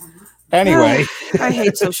 Anyway. I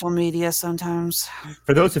hate social media sometimes.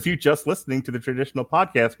 For those of you just listening to the traditional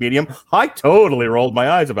podcast medium, I totally rolled my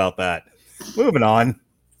eyes about that. Moving on.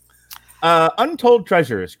 Untold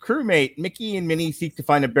Treasures. Crewmate Mickey and Minnie seek to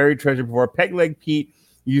find a buried treasure before Pegleg Pete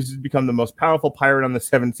uses to become the most powerful pirate on the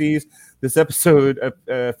seven seas. This episode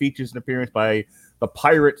features an appearance by the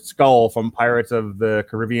Pirate Skull from Pirates of the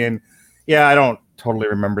Caribbean. Yeah, I don't totally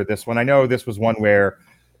remember this one. I know this was one where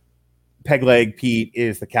Pegleg Pete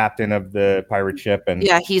is the captain of the pirate ship, and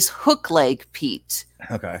yeah, he's Hookleg Pete.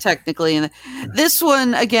 Okay, technically, and this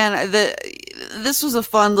one again, this was a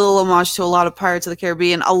fun little homage to a lot of Pirates of the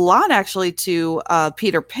Caribbean, a lot actually to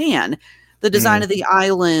Peter Pan. The design of the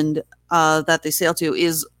island that they sail to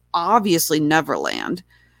is obviously Neverland.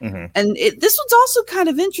 And this one's also kind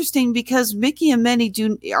of interesting because Mickey and Minnie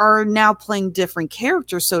are now playing different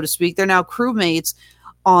characters, so to speak. They're now crewmates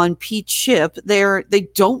on Pete's ship. They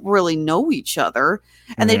don't really know each other,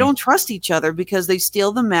 and they don't trust each other because they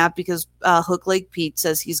steal the map because Hookleg Pete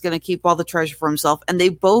says he's going to keep all the treasure for himself, and they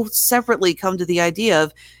both separately come to the idea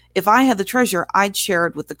of, if I had the treasure, I'd share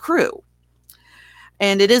it with the crew.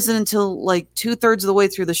 And it isn't until like 2/3 of the way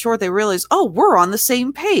through the short they realize, oh, we're on the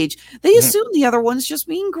same page. They assume the other one's just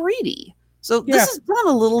being greedy. So this is done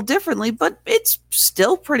a little differently, but it's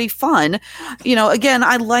still pretty fun. You know, again,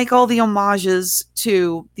 I like all the homages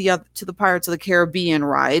to the Pirates of the Caribbean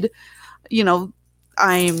ride. You know,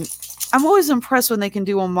 I'm always impressed when they can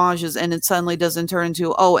do homages and it suddenly doesn't turn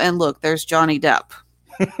into, oh, and look, there's Johnny Depp.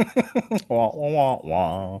 Wah, wah,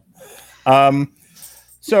 wah, wah.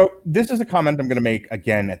 So this is a comment I'm going to make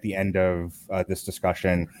again at the end of this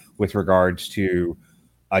discussion with regards to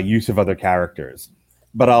use of other characters.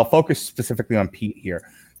 But I'll focus specifically on Pete here.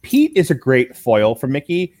 Pete is a great foil for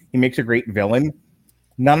Mickey. He makes a great villain.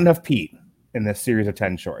 Not enough Pete in this series of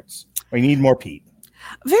 10 shorts. We need more Pete.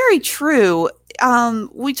 Very true.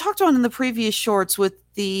 We talked on in the previous shorts with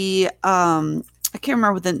the I can't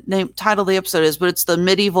remember what the title of the episode is, but it's the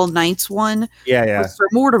Medieval Knights one. Yeah. For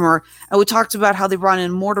Mortimer. And we talked about how they brought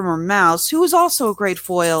in Mortimer Mouse, who was also a great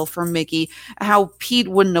foil for Mickey, how Pete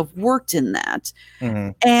wouldn't have worked in that.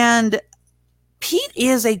 And Pete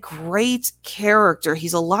is a great character.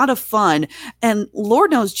 He's a lot of fun. And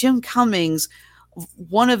Lord knows Jim Cummings,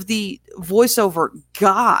 one of the voiceover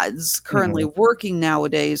gods currently working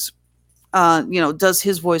nowadays, does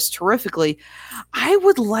his voice terrifically. I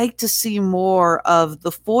would like to see more of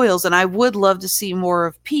the foils, and I would love to see more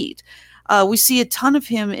of Pete. We see a ton of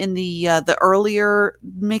him in the earlier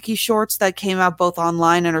Mickey shorts that came out both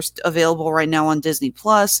online and are available right now on Disney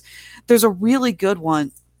Plus. There's a really good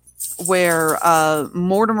one where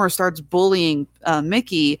Mortimer starts bullying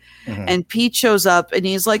Mickey, and Pete shows up and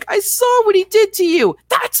he's like, I saw what he did to you.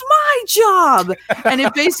 That's my job. And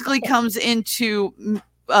it basically comes into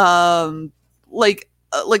like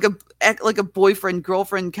a boyfriend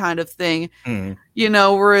girlfriend kind of thing, you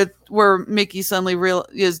know, where Mickey suddenly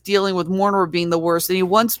is dealing with Mortimer being the worst, and he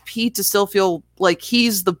wants Pete to still feel like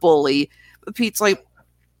he's the bully. But Pete's like,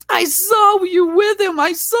 I saw you with him.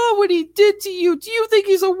 I saw what he did to you. Do you think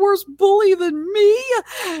he's a worse bully than me?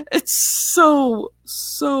 It's so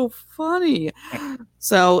funny.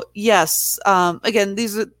 So yes, again,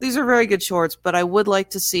 these are very good shorts, but I would like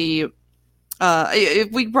to see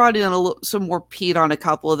if we brought in some more Pete on a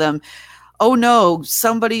couple of them. Oh no,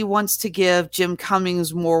 somebody wants to give Jim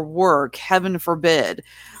Cummings more work. Heaven forbid.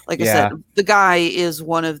 Like I said, the guy is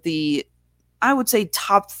one of the, I would say,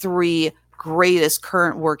 top 3 greatest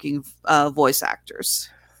current working voice actors.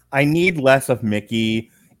 I need less of Mickey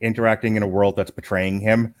interacting in a world that's betraying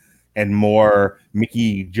him and more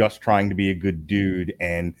Mickey just trying to be a good dude,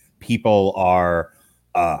 and people are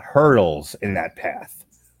hurdles in that path.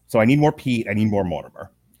 So I need more Pete. I need more Mortimer.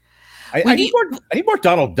 I need more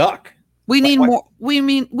Donald Duck. We need more. We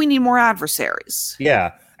need more adversaries.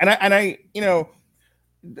 Yeah, and I you know,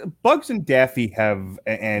 Bugs and Daffy have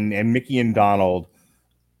and Mickey and Donald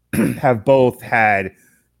have both had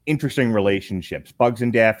interesting relationships. Bugs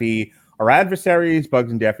and Daffy are adversaries.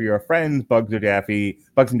 Bugs and Daffy are friends. Bugs and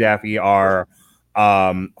Daffy are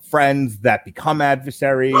friends that become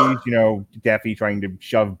adversaries. You know, Daffy trying to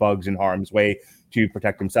shove Bugs in harm's way to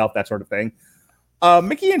protect himself, that sort of thing.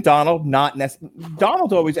 Mickey and Donald,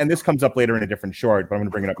 Donald always, and this comes up later in a different short, but I'm going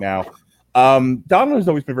to bring it up now. Donald has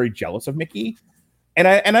always been very jealous of Mickey, and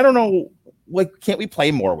I don't know, like, can't we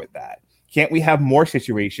play more with that? Can't we have more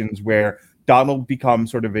situations where Donald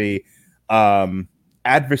becomes sort of a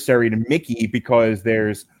adversary to Mickey because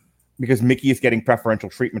Mickey is getting preferential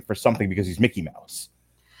treatment for something because he's Mickey Mouse,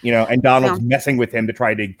 and Donald's messing with him to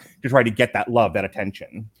try to get that love, that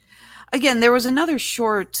attention. Again, there was another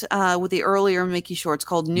short with the earlier Mickey shorts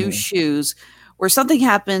called New Shoes, where something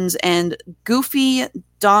happens and Goofy,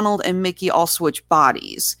 Donald, and Mickey all switch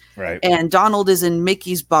bodies. Right. And Donald is in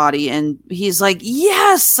Mickey's body, and he's like,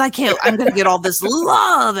 yes, I'm going to get all this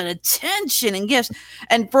love and attention and gifts.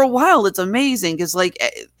 And for a while, it's amazing because, like,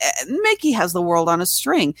 Mickey has the world on a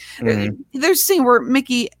string. Mm-hmm. There's a scene where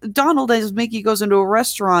Donald, as Mickey goes into a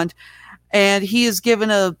restaurant, and he is given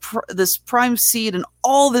this prime seat and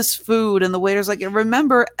all this food. And the waiter's like,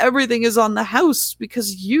 remember, everything is on the house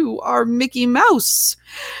because you are Mickey Mouse.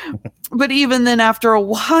 But even then, after a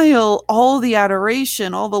while, all the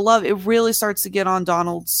adoration, all the love, it really starts to get on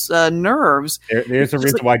Donald's nerves. There's a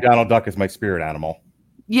reason why Donald Duck is my spirit animal.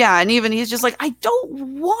 Yeah, and even he's just like, I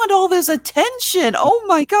don't want all this attention. Oh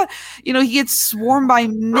my God. He gets swarmed by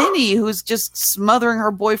Minnie, who's just smothering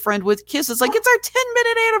her boyfriend with kisses. Like, it's our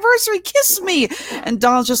 10-minute anniversary. Kiss me. And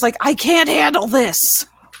Donald's just like, I can't handle this.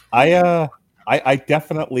 I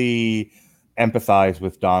definitely empathize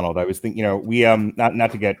with Donald. I was thinking, we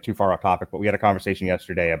not to get too far off topic, but we had a conversation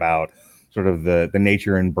yesterday about sort of the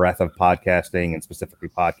nature and breadth of podcasting, and specifically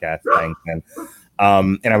podcasting.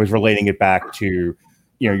 And I was relating it back to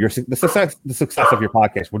the success of your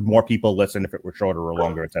podcast. Would more people listen if it were shorter or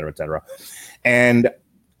longer, et cetera, et cetera. And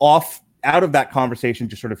out of that conversation,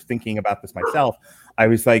 just sort of thinking about this myself, I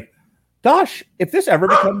was like, gosh, if this ever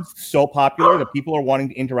becomes so popular that people are wanting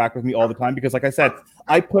to interact with me all the time, because like I said,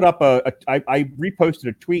 I put up I reposted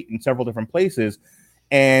a tweet in several different places,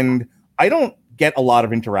 and I don't get a lot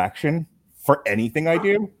of interaction for anything I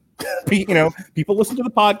do. People listen to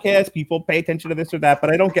the podcast, people pay attention to this or that,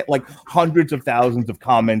 but I don't get like hundreds of thousands of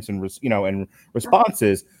comments and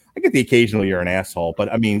responses. I get the occasional "you're an asshole,"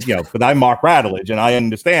 but I mean, but I'm Mark Radulich, and I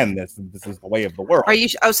understand this. This is the way of the world. Are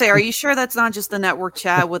you sure that's not just the network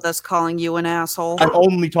chat with us calling you an asshole? I'm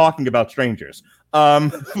only talking about strangers.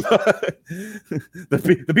 The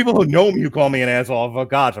people who know me who call me an asshole. Oh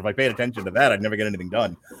gosh, if I paid attention to that, I'd never get anything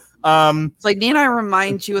done. It's like, need I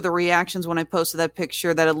remind you of the reactions when I posted that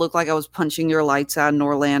picture that it looked like I was punching your lights out in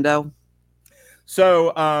Orlando?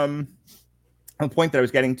 So, the point that I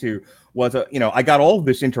was getting to was, I got all of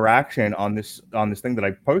this interaction on this thing that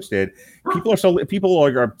I posted. People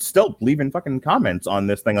are still leaving fucking comments on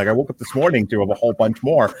this thing. Like, I woke up this morning to a whole bunch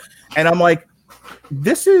more, and I'm like,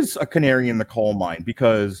 this is a canary in the coal mine,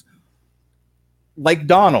 because, like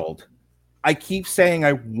Donald, I keep saying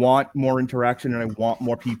I want more interaction and I want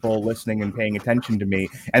more people listening and paying attention to me.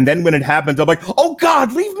 And then when it happens, I'm like, oh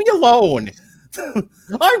God, leave me alone.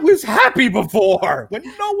 I was happy before when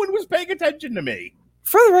no one was paying attention to me.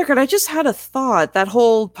 For the record, I just had a thought. That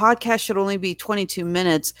whole podcast should only be 22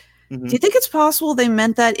 minutes. Mm-hmm. Do you think it's possible they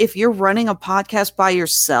meant that if you're running a podcast by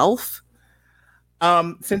yourself?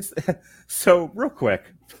 So real quick,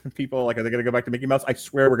 people are they going to go back to Mickey Mouse? I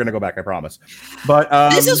swear we're going to go back. I promise. But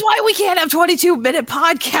this is why we can't have 22-minute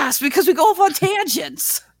podcasts, because we go off on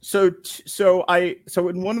tangents. So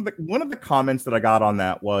in one of the comments that I got on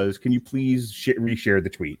that was, can you please reshare the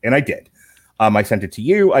tweet? And I did. I sent it to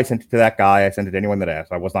you. I sent it to that guy. I sent it to anyone that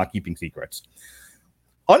asked. I was not keeping secrets.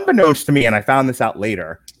 Unbeknownst to me, and I found this out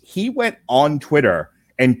later, he went on Twitter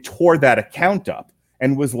and tore that account up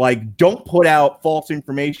and was like, don't put out false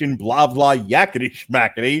information, blah, blah, yakety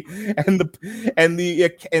schmackety. And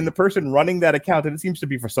the person running that account, and it seems to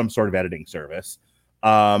be for some sort of editing service,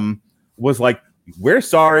 was like, we're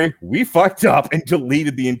sorry, we fucked up, and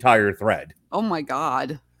deleted the entire thread. Oh my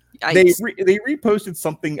God. They reposted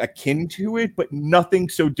something akin to it, but nothing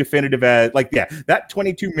so definitive as, like, yeah, that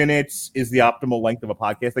 22 minutes is the optimal length of a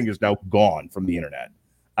podcast thing is now gone from the internet,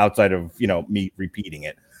 outside of, me repeating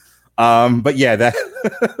it. But yeah, that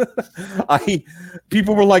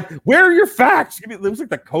people were like, where are your facts? It was like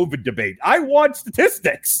the COVID debate. I want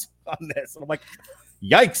statistics on this. And I'm like,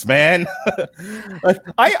 yikes, man.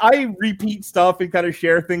 I repeat stuff and kind of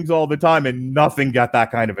share things all the time, and nothing got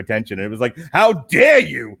that kind of attention. And it was like, how dare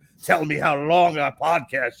you tell me how long a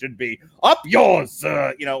podcast should be? Up yours,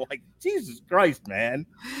 like, Jesus Christ, man.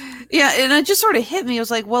 Yeah, and it just sort of hit me. It was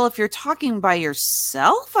like, well, if you're talking by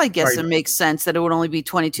yourself, I guess it makes sense that it would only be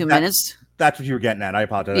 22 minutes. That's what you were getting at. I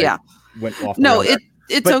apologize. Yeah. I went off. No,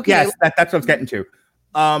 it's okay. Yes, that's what I was getting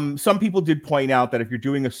to. Some people did point out that if you're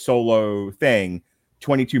doing a solo thing,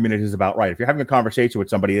 22 minutes is about right. If you're having a conversation with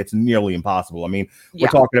somebody, it's nearly impossible. I mean, we're Yeah.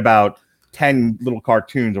 talking about 10 little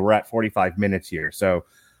cartoons, and we're at 45 minutes here. So,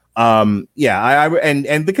 and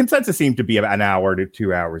the consensus seemed to be about an hour to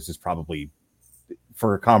 2 hours is probably,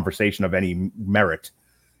 for a conversation of any merit,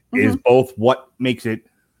 is both what makes it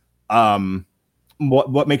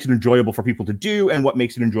what makes it enjoyable for people to do and what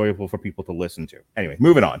makes it enjoyable for people to listen to. Anyway,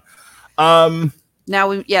 moving on. Now,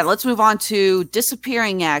 let's move on to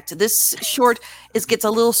Disappearing Act. This short gets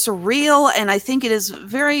a little surreal, and I think it is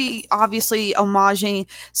very obviously homaging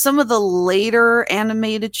some of the later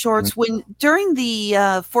animated shorts during the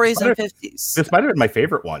 40s and 50s. This might have been my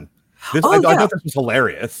favorite one. I thought this was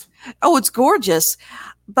hilarious. Oh, it's gorgeous.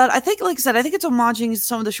 But I think, like I said, I think it's homaging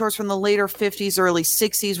some of the shorts from the later 50s, early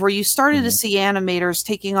 60s, where you started to see animators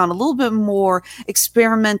taking on a little bit more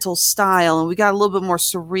experimental style. And we got a little bit more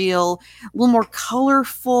surreal, a little more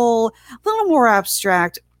colorful, a little more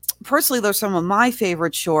abstract. Personally, those are some of my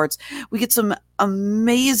favorite shorts. We get some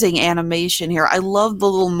amazing animation here. I love the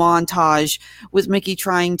little montage with Mickey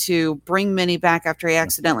trying to bring Minnie back after he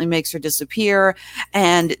accidentally makes her disappear,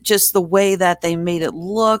 and just the way that they made it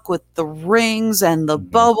look with the rings and the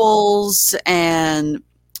bubbles and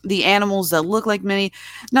the animals that look like Minnie.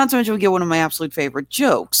 Not to mention, we get one of my absolute favorite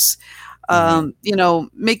jokes.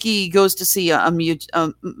 Mickey goes to see a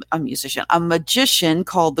magician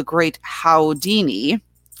called the Great Houdini,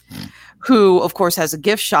 who of course has a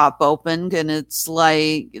gift shop opened, and it's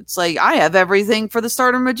like I have everything for the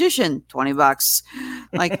starter magician, $20.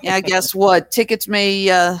 Like, yeah, guess what? Tickets may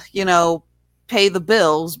pay the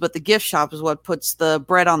bills, but the gift shop is what puts the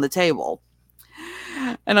bread on the table.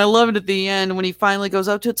 And I love it at the end when he finally goes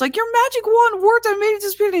up to it. It's like, your magic wand worked. I made it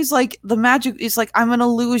disappear. And he's like, the magic is like, I'm an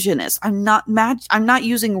illusionist. I'm not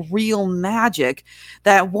using real magic.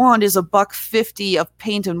 That wand is $1.50 of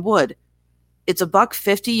paint and wood. It's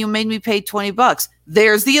 $1.50. You made me pay $20.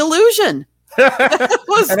 There's the illusion. And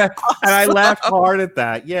I laughed hard at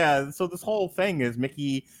that. Yeah. So this whole thing is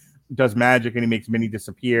Mickey does magic and he makes Minnie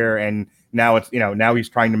disappear, and now it's now he's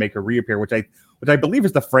trying to make her reappear, which I believe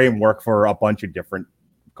is the framework for a bunch of different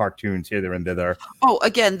cartoons here and there. Oh,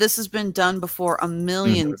 again, this has been done before a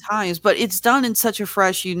million times, but it's done in such a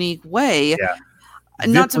fresh, unique way. Yeah.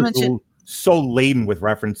 Not to mention, so laden with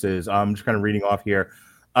references. I'm just kind of reading off here.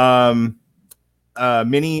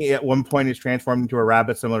 Minnie at one point is transformed into a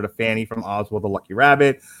rabbit similar to Fanny from Oswald the Lucky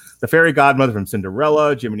Rabbit, the fairy godmother from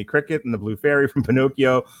Cinderella, Jiminy Cricket and the Blue Fairy from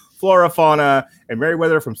Pinocchio, Flora, Fauna, and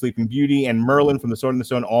Merryweather from Sleeping Beauty, and Merlin from The Sword in the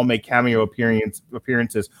Stone all make cameo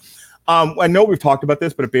appearances. I know we've talked about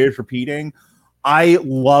this, but it bears repeating. I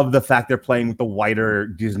love the fact they're playing with the wider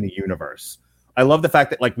Disney universe. I love the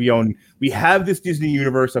fact that we have this Disney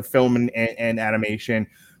universe of film and animation.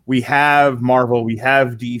 We have Marvel, we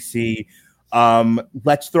have DC.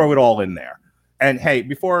 Let's throw it all in there. And hey,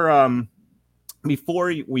 before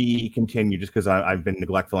we continue, just because I've been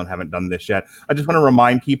neglectful and haven't done this yet, I just want to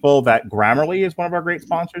remind people that Grammarly is one of our great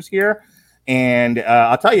sponsors here. And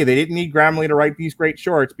I'll tell you, they didn't need Grammarly to write these great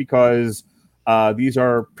shorts because these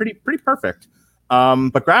are pretty perfect.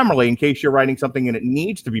 But Grammarly, in case you're writing something and it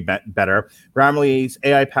needs to be better, Grammarly's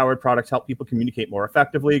AI-powered products help people communicate more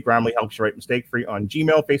effectively. Grammarly helps you write mistake-free on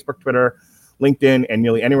Gmail, Facebook, Twitter, LinkedIn, and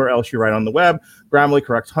nearly anywhere else you write on the web. Grammarly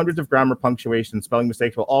corrects hundreds of grammar, punctuation, and spelling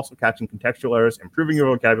mistakes while also catching contextual errors, improving your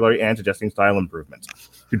vocabulary, and suggesting style improvements.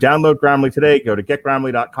 To download Grammarly today, go to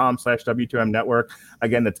getgrammarly.com/W2M network.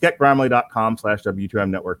 Again, that's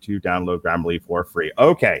getgrammarly.com/W2M network to download Grammarly for free.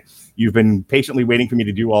 Okay, you've been patiently waiting for me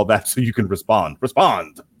to do all that so you can respond.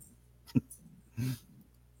 Respond.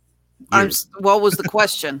 What was the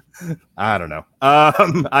question? I don't know.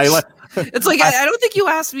 It's like I don't think you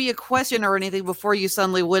asked me a question or anything before you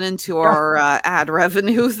suddenly went into our ad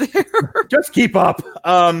revenue there. Just keep up.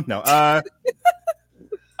 I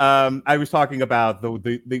was talking about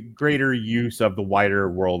the greater use of the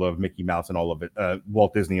wider world of Mickey Mouse and all of it,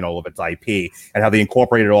 Walt Disney and all of its IP, and how they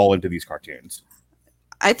incorporate it all into these cartoons.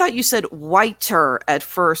 I thought you said whiter at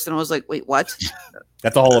first, and I was like, wait, what?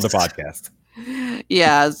 That's a whole other podcast.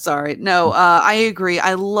 Yeah, sorry. No, I agree.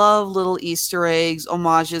 I love little Easter eggs,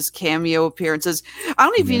 homages, cameo appearances. I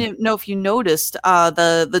don't even know if you noticed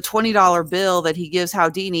the $20 bill that he gives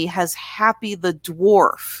Houdini has Happy the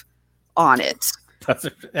Dwarf on it.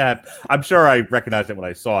 I'm sure I recognized it when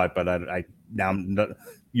I saw it, but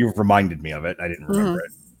you've reminded me of it. I didn't remember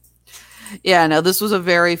it. Yeah, no, this was a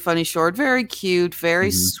very funny short, very cute,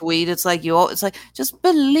 very sweet. It's like just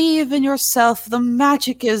believe in yourself. The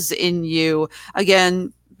magic is in you.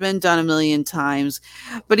 Again, been done a million times.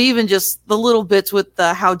 But even just the little bits with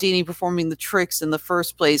the Houdini performing the tricks in the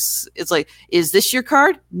first place, it's like, is this your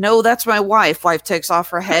card? No, that's my wife. Wife takes off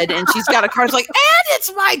her head and she's got a card. It's like, and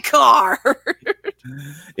it's my card.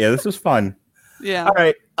 Yeah, this was fun. Yeah. All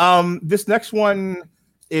right. This next one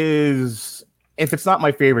is, if it's not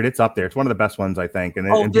my favorite, it's up there. It's one of the best ones, I think.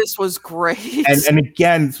 And this was great. And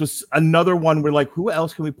again, this was another one where, like, who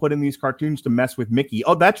else can we put in these cartoons to mess with Mickey?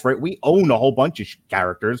 Oh, that's right. We own a whole bunch of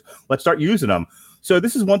characters. Let's start using them. So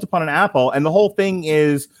this is Once Upon an Apple, and the whole thing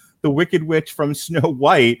is the Wicked Witch from Snow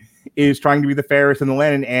White is trying to be the fairest in the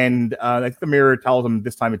land, and I think the mirror tells him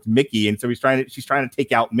this time it's Mickey, and so she's trying to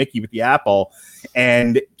take out Mickey with the apple,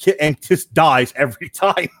 and just dies every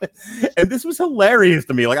time. And this was hilarious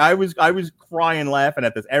to me. Like I was crying laughing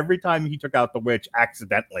at this every time he took out the witch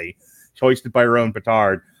accidentally, hoisted by her own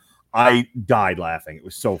petard. I died laughing. It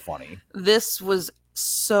was so funny. This was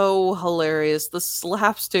so hilarious. The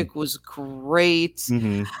slapstick was great.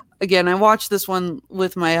 Mm-hmm. Again, I watched this one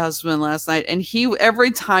with my husband last night, and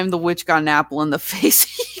every time the witch got an apple in the face,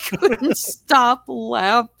 he couldn't stop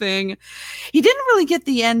laughing. He didn't really get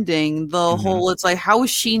the ending. The whole, it's like, how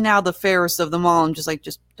is she now the fairest of them all? I'm just like,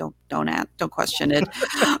 just don't question it.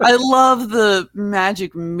 I love the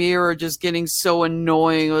magic mirror just getting so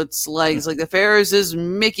annoying. It's like the fairest is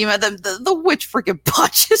Mickey. The witch freaking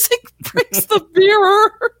punches and breaks the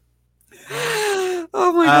mirror.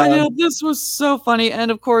 Oh my god, this was so funny.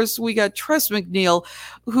 And of course we got Tress MacNeille,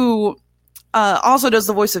 who also does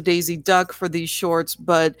the voice of Daisy Duck for these shorts,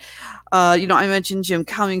 but I mentioned Jim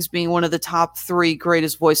Cummings being one of the top 3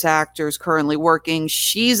 greatest voice actors currently working.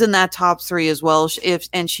 She's in that top 3 as well,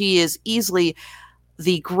 and she is easily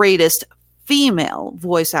the greatest female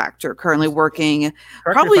voice actor currently working.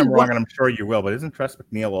 Correct me if I'm wrong, and I'm sure you will, but isn't Tress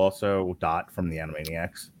MacNeille also Dot from the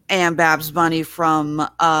Animaniacs? And Babs Bunny from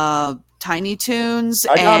Tiny Toons.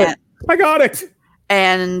 I got it.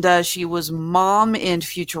 And she was Mom in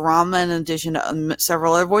Futurama, in addition to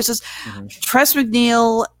several other voices. Mm-hmm. Tress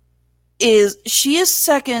MacNeille is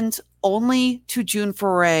second only to June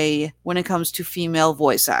Foray when it comes to female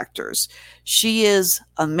voice actors. She is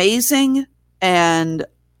amazing, and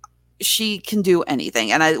she can do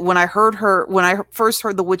anything. And when I first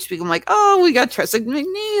heard the witch speak, I'm like, oh, we got Tress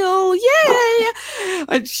MacNeille, yay!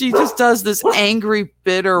 And she just does this angry,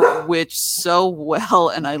 bitter witch so well,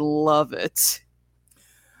 and I love it.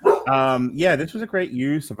 Yeah, this was a great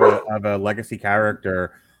use of a legacy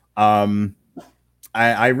character.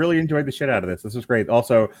 I really enjoyed the shit out of this. This was great.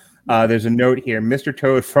 Also, there's a note here: Mr.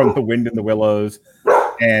 Toad from The Wind in the Willows,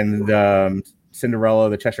 and Cinderella,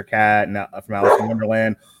 the Cheshire Cat, and from Alice in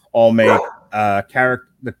Wonderland all make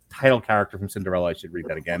the title character from Cinderella. I should read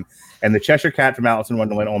that again. And the Cheshire Cat from Alice in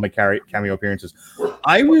Wonderland all make cameo appearances.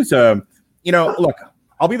 I was, look,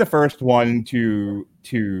 I'll be the first one to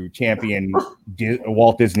champion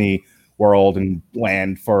Walt Disney World and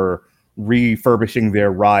Land for refurbishing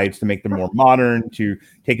their rides to make them more modern, to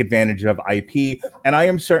take advantage of IP. And I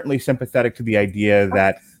am certainly sympathetic to the idea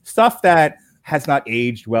that stuff that has not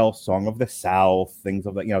aged well, Song of the South, things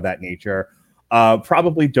of that nature,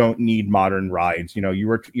 probably don't need modern rides.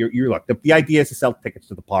 You're look, the idea is to sell tickets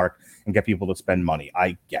to the park and get people to spend money.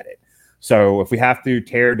 I get it. So if we have to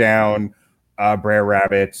tear down Brer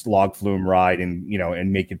Rabbit's Log Flume ride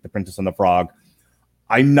and make it the Princess and the Frog,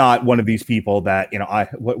 I'm not one of these people that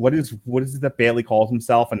what is it that Bailey calls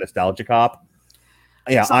himself, a nostalgia cop?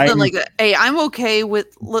 Yeah, something like that. Hey, I'm okay with.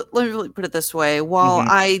 Let me put it this way: while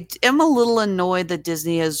I am a little annoyed that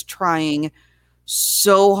Disney is trying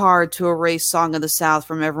so hard to erase Song of the South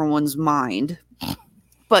from everyone's mind,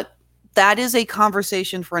 but that is a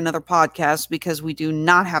conversation for another podcast because we do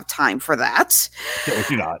not have time for that. No,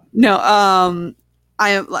 do not. No,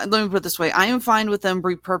 let me put it this way. I am fine with them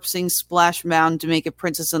repurposing Splash Mountain to make it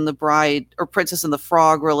Princess and the Bride or Princess and the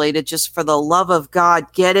Frog related. Just for the love of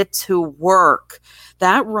God, get it to work.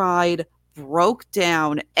 That ride broke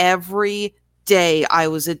down every day I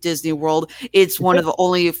was at Disney World. It's one of the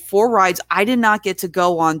only 4 rides I did not get to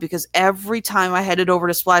go on because every time I headed over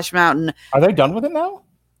to Splash Mountain. Are they done with it now?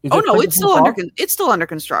 It's still under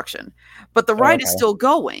construction, but the ride is still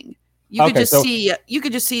going. You could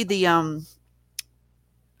just see the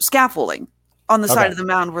scaffolding on the side of the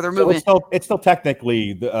mountain where they're moving. It's still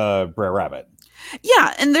technically the Brer Rabbit.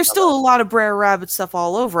 Yeah, and there's still a lot of Brer Rabbit stuff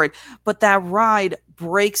all over it, but that ride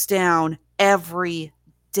breaks down every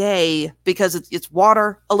day because it's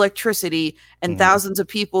water, electricity, and thousands of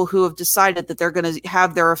people who have decided that they're going to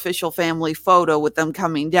have their official family photo with them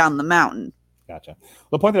coming down the mountain. Gotcha.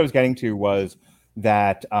 The point that I was getting to was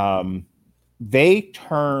that they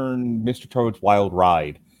turned Mr. Toad's Wild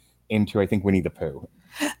Ride into, I think, Winnie the Pooh.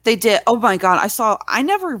 They did. Oh my God. I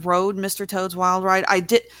never rode Mr. Toad's Wild Ride.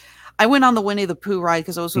 I went on the Winnie the Pooh ride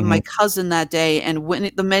because I was with my cousin that day, and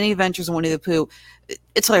the Many Adventures of Winnie the Pooh.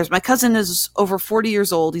 It's hilarious. My cousin is over 40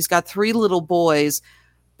 years old. He's got 3 little boys,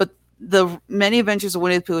 but the Many Adventures of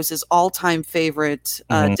Winnie the Pooh is his all-time favorite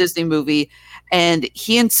Disney movie. And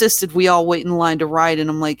he insisted we all wait in line to ride. And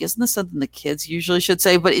I'm like, isn't this something the kids usually should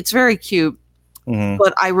say? But it's very cute.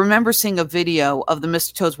 But I remember seeing a video of the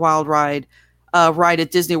Mr. Toad's Wild Ride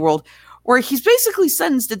at Disney World where he's basically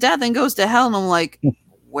sentenced to death and goes to hell. And I'm like,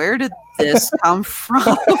 where did this come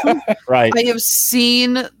from? Right. I have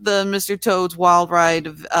seen the Mr. Toad's Wild Ride,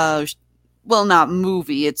 well, not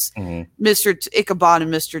movie. It's Mr. Ichabod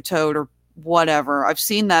and Mr. Toad or whatever. I've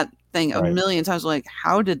seen that thing a million times. Like,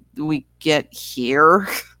 how did we get here?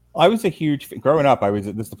 I was a huge growing up. This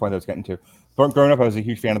is the point I was getting to. Growing up, I was a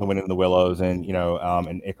huge fan of the Wind in the Willows and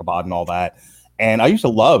and Ichabod and all that. And I used to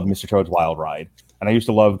love Mr. Toad's Wild Ride, and I used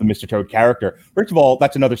to love the Mr. Toad character. First of all,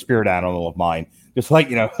 that's another spirit animal of mine. Just like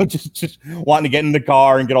just wanting to get in the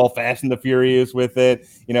car and get all fast and the furious with it.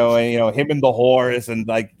 And him and the horse, and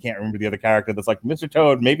like can't remember the other character that's like Mr.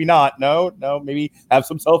 Toad. Maybe not. No. Maybe have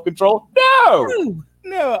some self-control. No.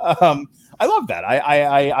 I love that.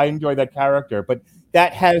 I enjoy that character, but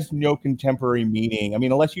that has no contemporary meaning. I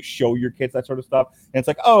mean, unless you show your kids that sort of stuff, and it's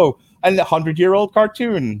like, oh, a 100-year-old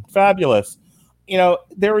cartoon, fabulous.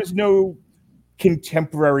 There is no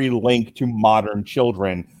contemporary link to modern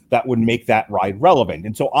children that would make that ride relevant.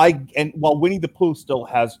 And so while Winnie the Pooh still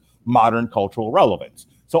has modern cultural relevance,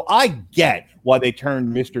 so I get why they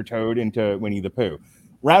turned Mr. Toad into Winnie the Pooh.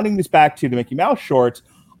 Rounding this back to the Mickey Mouse shorts,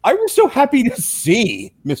 I was so happy to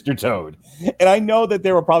see Mr. Toad. And I know that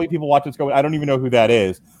there were probably people watching this going, I don't even know who that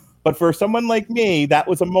is. But for someone like me, that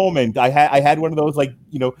was a moment. I had one of those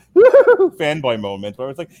fanboy moments where I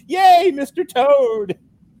was like, yay, Mr. Toad.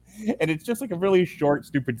 And it's just like a really short,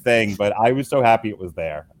 stupid thing. But I was so happy it was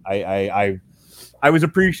there. I was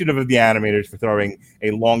appreciative of the animators for throwing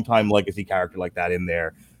a longtime legacy character like that in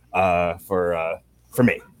there for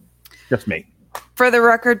me. Just me. For the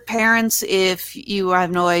record, parents, if you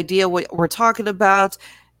have no idea what we're talking about,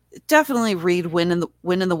 definitely read Wind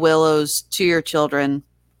in the Willows to your children.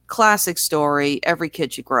 Classic story. Every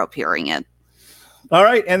kid should grow up hearing it. All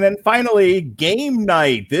right. And then finally, game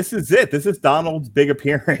night. This is it. This is Donald's big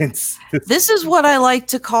appearance. This is what I like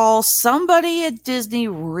to call somebody at Disney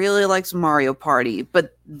really likes Mario Party.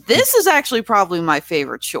 But this is actually probably my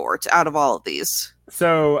favorite short out of all of these.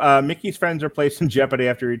 So Mickey's friends are placed in jeopardy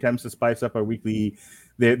after he attempts to spice up their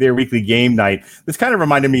weekly game night. This kind of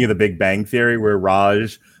reminded me of the Big Bang Theory, where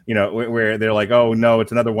Raj, where they're like, oh no,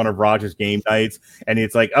 it's another one of Raj's game nights, and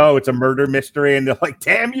it's like, oh, it's a murder mystery, and they're like,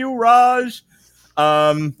 damn you, Raj.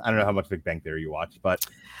 I don't know how much Big Bang Theory you watch, but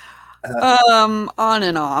on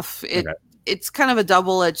and off. It's kind of a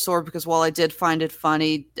double-edged sword because while I did find it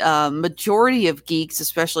funny, majority of geeks,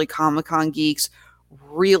 especially Comic-Con geeks,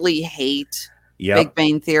 really hate Big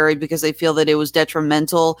Bang Theory because they feel that it was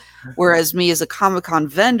detrimental. Whereas me as a Comic-Con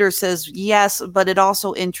vendor says, yes, but it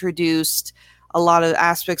also introduced a lot of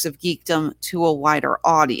aspects of geekdom to a wider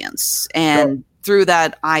audience. And through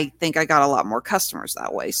that, I think I got a lot more customers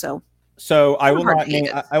that way. So I will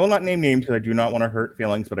not name names because I do not want to hurt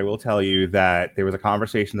feelings, but I will tell you that there was a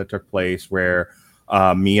conversation that took place where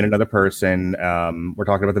me and another person were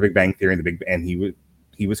talking about the Big Bang Theory and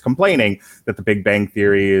he was complaining that the Big Bang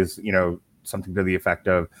Theory is, something to the effect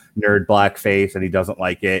of nerd blackface, and he doesn't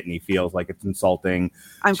like it, and he feels like it's insulting.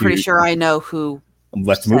 I'm pretty sure I know who.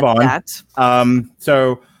 Let's move on.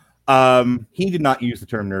 He did not use the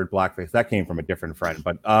term nerd blackface. That came from a different friend,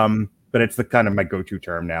 but it's the kind of my go-to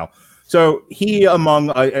term now. So he,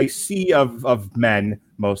 among a sea of men,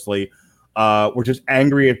 mostly, were just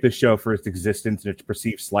angry at the show for its existence and its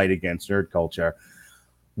perceived slight against nerd culture,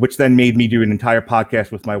 which then made me do an entire podcast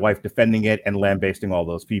with my wife defending it and lambasting all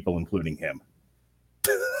those people, including him.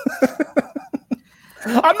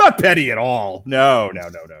 I'm not petty at all. No.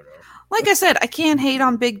 Like I said, I can't hate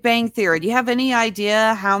on Big Bang Theory. Do you have any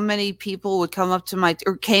idea how many people would come up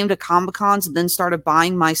to came to Comic-Cons and then started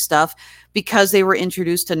buying my stuff because they were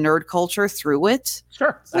introduced to nerd culture through it?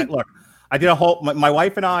 Sure. Look, I did my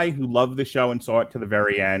wife and I, who loved the show and saw it to the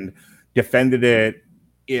very end, defended it.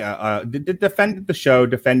 Defended the show,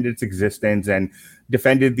 defended its existence, and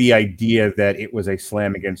defended the idea that it was a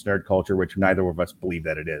slam against nerd culture, which neither of us believe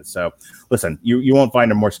that it is. So listen, you won't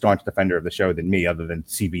find a more staunch defender of the show than me, other than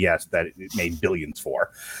CBS that it made billions for.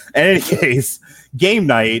 In any case, game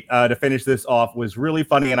night to finish this off was really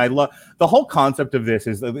funny, and I love the whole concept of this.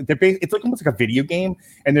 Is it's like almost like a video game,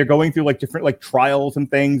 and they're going through like different like trials and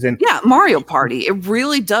things. And yeah, Mario Party. It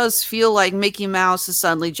really does feel like Mickey Mouse has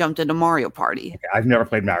suddenly jumped into Mario Party. Okay, I've never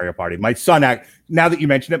played Mario Party. My son, now that you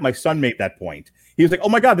mention it, my son made that point. He was like, "Oh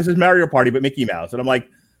my God, this is Mario Party, but Mickey Mouse." And I'm like,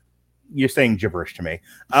 "You're saying gibberish to me."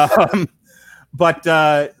 But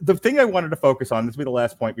the thing I wanted to focus on, this will be the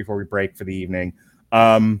last point before we break for the evening,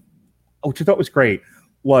 which I thought was great,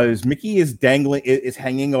 was Mickey is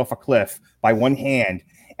hanging off a cliff by one hand,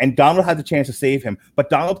 and Donald has a chance to save him, but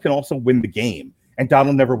Donald can also win the game, and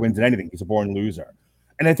Donald never wins in anything. He's a born loser.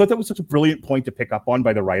 And I thought that was such a brilliant point to pick up on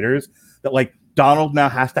by the writers, that like Donald now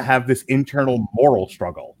has to have this internal moral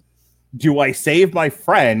struggle. Do I save my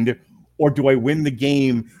friend, or do I win the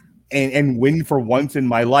game and win for once in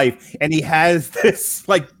my life? And he has this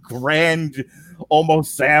like grand,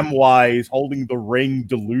 almost Samwise holding the ring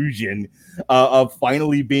delusion of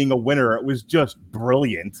finally being a winner. It was just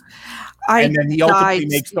brilliant. And then he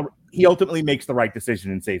ultimately makes the right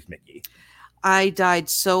decision and saves Mickey. I died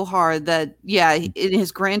so hard that, yeah, in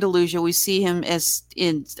his grand illusion, we see him as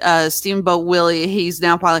in Steamboat Willie. He's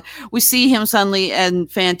now pilot. We see him suddenly in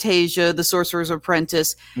Fantasia, the Sorcerer's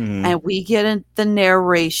Apprentice, and we get the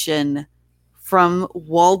narration from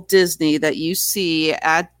Walt Disney that you see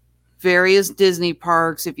at various Disney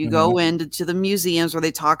parks. If you go into the museums where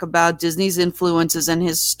they talk about Disney's influences and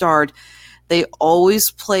his start, they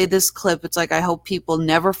always play this clip. It's like, I hope people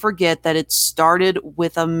never forget that it started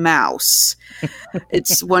with a mouse.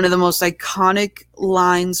 It's one of the most iconic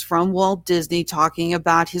lines from Walt Disney talking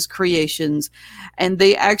about his creations. And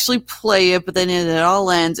they actually play it, but then it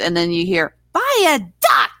all ends. And then you hear, buy a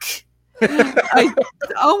duck.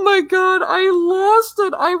 Oh my God, I lost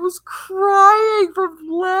it. I was crying from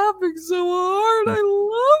laughing so hard. I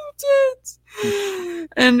loved it.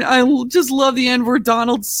 And I just love the end where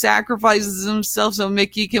Donald sacrifices himself so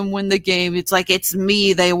Mickey can win the game. It's like, it's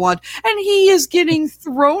me they want. And he is getting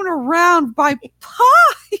thrown around by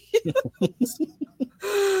pies.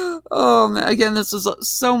 Oh, man. Again, this was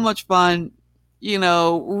so much fun. You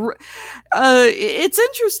know, it's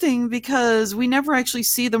interesting because we never actually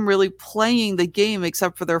see them really playing the game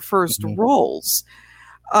except for their first roles.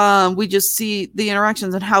 We just see the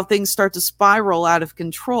interactions and how things start to spiral out of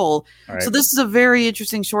control. Right. So this is a very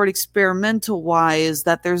interesting short experimental wise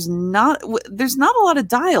that there's not a lot of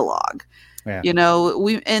dialogue. Yeah. You know,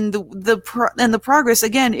 the progress,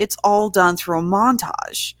 again, it's all done through a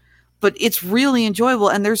montage. But it's really enjoyable,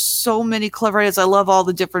 and there's so many clever ideas. I love all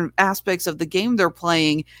the different aspects of the game they're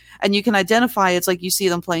playing, and you can identify. It's like you see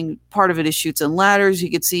them playing. Part of it is Chutes and Ladders. You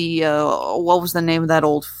could see what was the name of that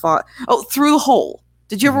old Through the Hole.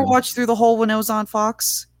 Did you ever watch Through the Hole when it was on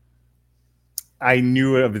Fox? I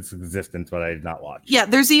knew of its existence, but I did not watch. Yeah,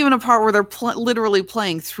 there's even a part where they're literally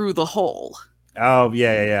playing Through the Hole. Oh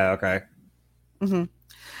yeah, okay.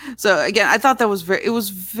 So again, I thought that was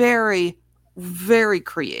very very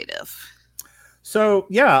creative. So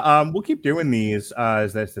yeah, we'll keep doing these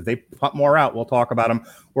as they pump more out. We'll talk about them.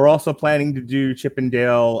 We're also planning to do Chip and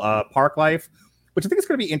Dale Park Life, which I think is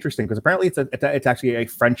going to be interesting because apparently it's actually a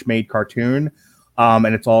French-made cartoon, and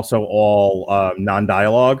it's also all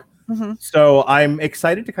non-dialogue. So I'm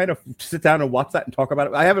excited to kind of sit down and watch that and talk about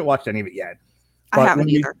it. I haven't watched any of it yet. I haven't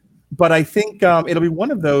either. But I think it'll be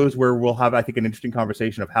one of those where we'll have, I think, an interesting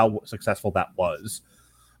conversation of how successful that was.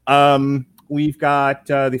 We've got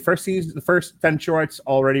the first 10 shorts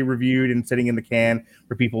already reviewed and sitting in the can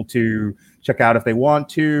for people to check out if they want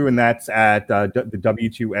to, and that's at the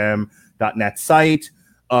W2M.net site.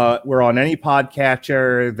 We're on any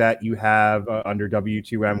podcatcher that you have under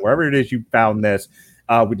W2M, wherever it is you found this.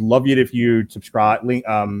 We'd love it if you subscribe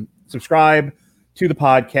to the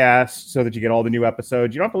podcast so that you get all the new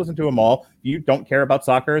episodes. You don't have to listen to them all. If you don't care about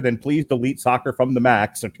soccer, then please delete soccer from the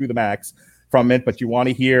max or to the max from it. But you want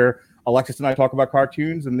to hear Alexis and I talk about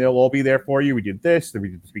cartoons, and they'll all be there for you. We did this. We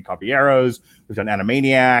did the Three Caballeros. We've done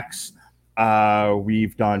Animaniacs.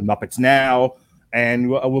 We've done Muppets Now. And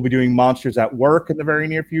we'll be doing Monsters at Work in the very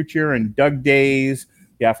near future and Doug Days,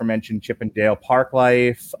 the aforementioned Chip and Dale Park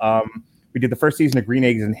Life. We did the first season of Green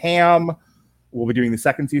Eggs and Ham. We'll be doing the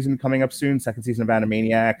second season coming up soon. Second season of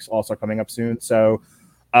Animaniacs also coming up soon. So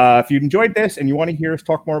if you enjoyed this and you want to hear us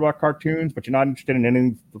talk more about cartoons, but you're not interested in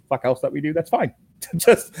anything the fuck else that we do, that's fine.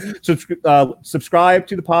 Just subscribe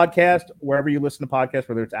to the podcast wherever you listen to podcasts,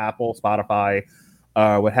 whether it's Apple, Spotify,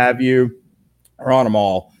 what have you. We're on them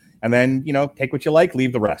all. And then, take what you like,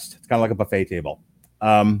 leave the rest. It's kind of like a buffet table.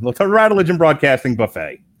 Let's have a Rattlage and Broadcasting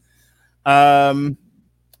buffet. In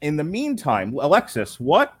the meantime, Alexis,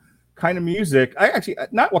 what kind of music?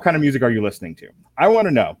 Not what kind of music are you listening to? I want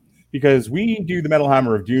to know, because we do the Metal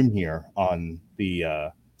Hammer of Doom here on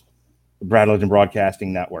the Rattlage and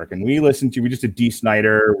Broadcasting Network, and we just did Dee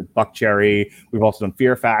Snider, Buck Cherry. We've also done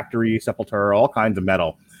Fear Factory, Sepultura, all kinds of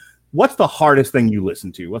metal. What's the hardest thing you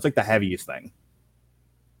listen to? What's like the heaviest thing?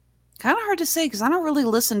 Kind of hard to say because I don't really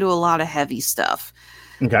listen to a lot of heavy stuff.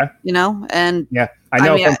 Okay. And yeah,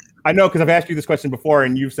 I know because I've asked you this question before,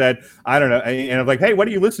 and you've said, I don't know. And I'm like, hey, what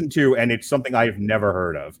do you listen to? And it's something I've never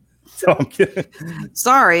heard of. So I'm kidding.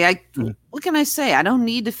 Sorry. What can I say? I don't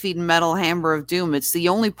need to feed Metal Hammer of Doom. It's the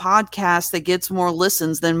only podcast that gets more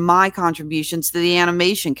listens than my contributions to the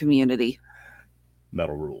animation community.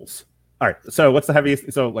 Metal rules. All right. So what's the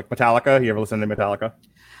heaviest? So like Metallica, you ever listen to Metallica?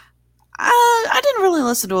 I didn't really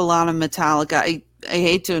listen to a lot of Metallica. I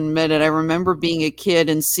hate to admit it. I remember being a kid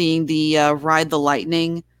and seeing the Ride the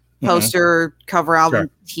Lightning poster, cover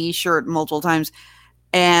album, T-shirt multiple times.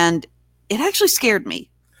 And it actually scared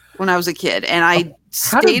me when I was a kid. And I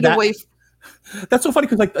stayed away. That's so funny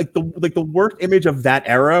because like the worst image of that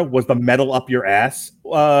era was the metal up your ass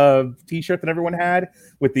T-shirt that everyone had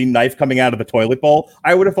with the knife coming out of the toilet bowl.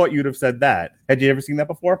 I would have thought you'd have said that. Had you ever seen that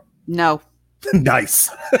before? No.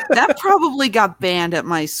 Nice. That probably got banned at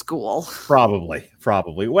my school. Probably.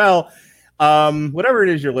 Well, whatever it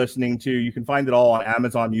is you're listening to, you can find it all on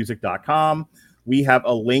AmazonMusic.com. We have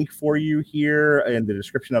a link for you here in the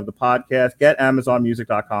description of the podcast. Get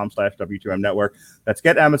AmazonMusic.com/W2M Network. That's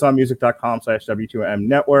GetAmazonMusic.com/W2M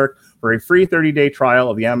Network for a free 30-day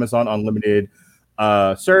trial of the Amazon Unlimited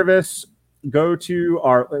service. Click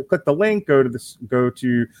the link, go to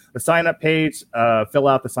the sign up page, fill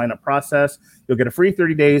out the sign up process. You'll get a free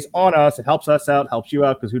 30 days on us. It helps us out, helps you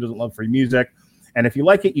out, because who doesn't love free music? And if you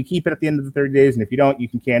like it, you keep it at the end of the 30 days. And if you don't, you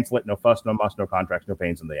can cancel it. No fuss, no muss, no contracts, no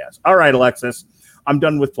pains in the ass. All right, Alexis, I'm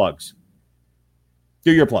done with plugs.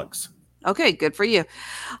 Do your plugs. Okay, good for you.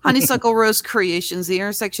 Honeysuckle Rose Creations, the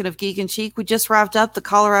intersection of geek and chic. We just wrapped up the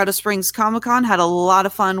Colorado Springs Comic-Con. Had a lot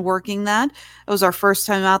of fun working that. It was our first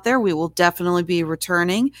time out there. We will definitely be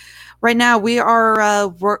returning. Right now, we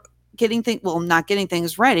are not getting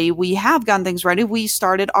things ready. We have gotten things ready. We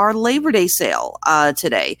started our Labor Day sale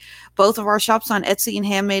today. Both of our shops on Etsy and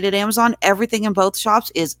Handmade at Amazon. Everything in both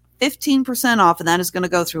shops is 15% off, and that is going to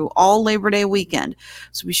go through all Labor Day weekend.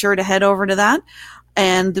 So be sure to head over to that.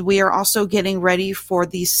 And we are also getting ready for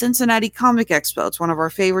the Cincinnati Comic Expo. It's one of our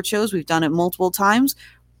favorite shows. We've done it multiple times.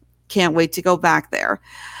 Can't wait to go back there.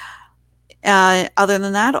 Other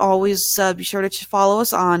than that, always be sure to follow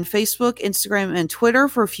us on Facebook, Instagram, and Twitter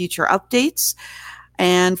for future updates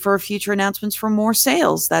and for future announcements for more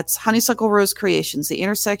sales. That's Honeysuckle Rose Creations, the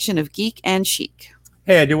intersection of geek and chic.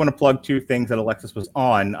 Hey, I do want to plug two things that Alexis was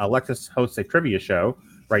on. Alexis hosts a trivia show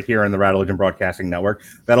right here on the Rattlage and Broadcasting Network.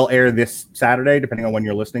 That'll air this Saturday, depending on when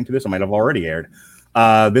you're listening to this. It might have already aired.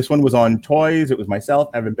 This one was on toys. It was myself,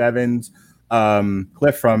 Evan Bevins,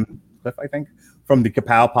 Cliff, I think, from the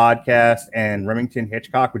Kapow podcast, and Remington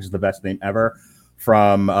Hitchcock, which is the best name ever,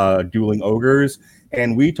 from Dueling Ogres.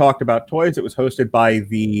 And we talked about toys. It was hosted by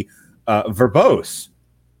the verbose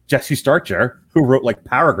Jesse Starcher, who wrote like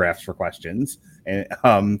paragraphs for questions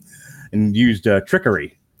and used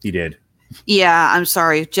trickery. He did. Yeah, I'm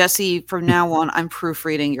sorry, Jesse. From now on, I'm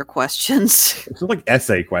proofreading your questions. It's like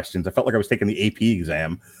essay questions. I felt like I was taking the AP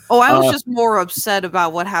exam. Oh, I was just more upset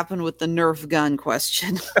about what happened with the Nerf gun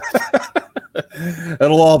question.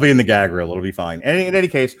 It'll all be in the gag reel. It'll be fine. In any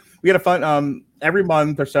case, we had a fun every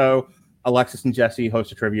month or so. Alexis and Jesse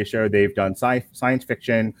host a trivia show. They've done science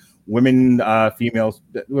fiction, women superheroes,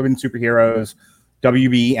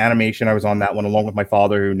 WB animation. I was on that one along with my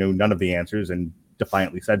father, who knew none of the answers and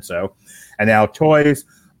defiantly said so. And now toys.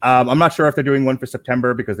 I'm not sure if they're doing one for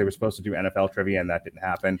September because they were supposed to do NFL trivia and that didn't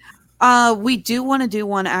happen. We do want to do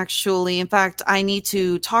one, actually. In fact, I need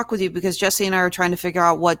to talk with you because Jesse and I are trying to figure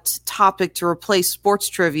out what topic to replace sports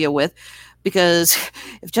trivia with. Because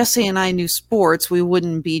if Jesse and I knew sports, we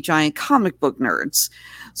wouldn't be giant comic book nerds.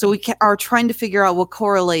 So we are trying to figure out what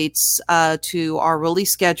correlates to our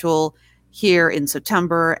release schedule here in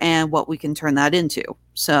September and what we can turn that into.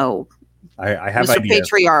 So I have Mr. ideas.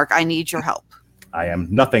 Patriarch, I need your help. I am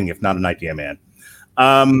nothing if not an idea man.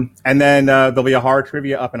 And then there'll be a horror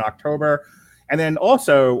trivia up in October. And then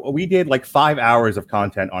also, we did like 5 hours of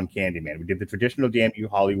content on Candyman. We did the traditional Damn You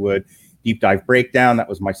Hollywood deep dive breakdown. That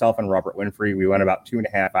was myself and Robert Winfrey. We went about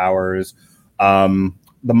 2.5 hours.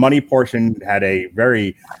 The money portion had a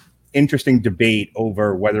very interesting debate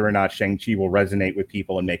over whether or not Shang-Chi will resonate with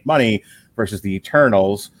people and make money versus the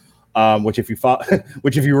Eternals. which if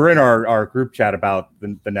you were in our group chat about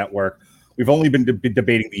the network, we've only been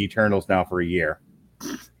debating the Eternals now for a year.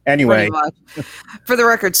 Anyway, for the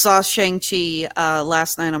record, saw Shang-Chi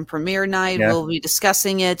last night on premiere night. Yeah. We'll be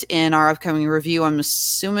discussing it in our upcoming review. I'm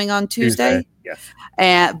assuming on Tuesday. Yes.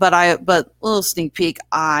 But a little sneak peek.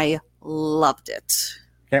 I loved it.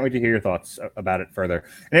 Can't wait to hear your thoughts about it further.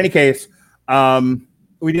 In any case,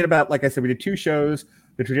 we did like I said, we did 2 shows.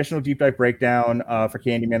 The traditional deep dive breakdown for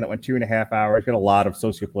Candyman that went 2.5 hours. Got a lot of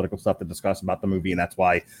sociopolitical stuff to discuss about the movie, and that's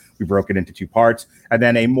why we broke it into 2 parts. And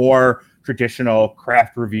then a more traditional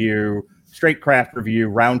craft review, straight craft review,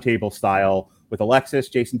 roundtable style with Alexis,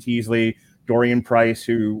 Jason Teasley, Dorian Price,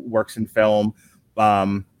 who works in film,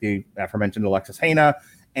 the aforementioned Alexis Hana,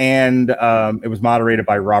 and it was moderated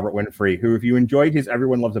by Robert Winfrey, who, if you enjoyed his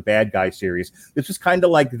Everyone Loves a Bad Guy series, this was kind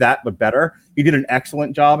of like that, but better. He did an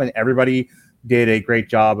excellent job, and everybody did a great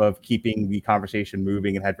job of keeping the conversation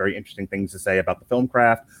moving and had very interesting things to say about the film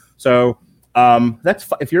craft. So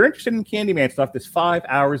if you're interested in Candyman stuff, there's 5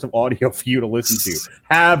 hours of audio for you to listen to.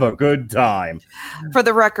 Have a good time. For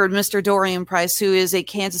the record, Mr. Dorian Price, who is a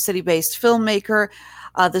Kansas City-based filmmaker,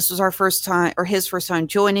 this was his first time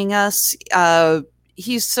joining us.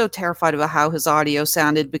 He's so terrified about how his audio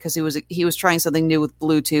sounded because he was trying something new with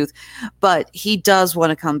Bluetooth, but he does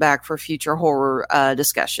want to come back for future horror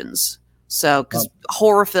discussions. So, because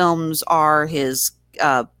horror films are his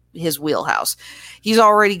wheelhouse. He's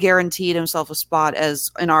already guaranteed himself a spot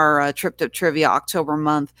in our Trip Tip Trivia October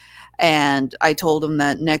month, and I told him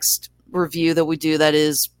that next review that we do that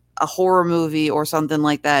is a horror movie or something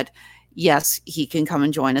like that, yes, he can come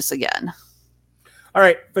and join us again. All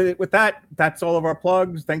right, with that, that's all of our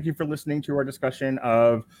plugs. Thank you for listening to our discussion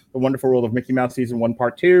of The Wonderful World of Mickey Mouse Season 1,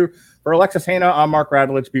 Part 2. For Alexis Hana, I'm Mark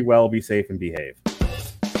Radulich. Be well, be safe, and behave.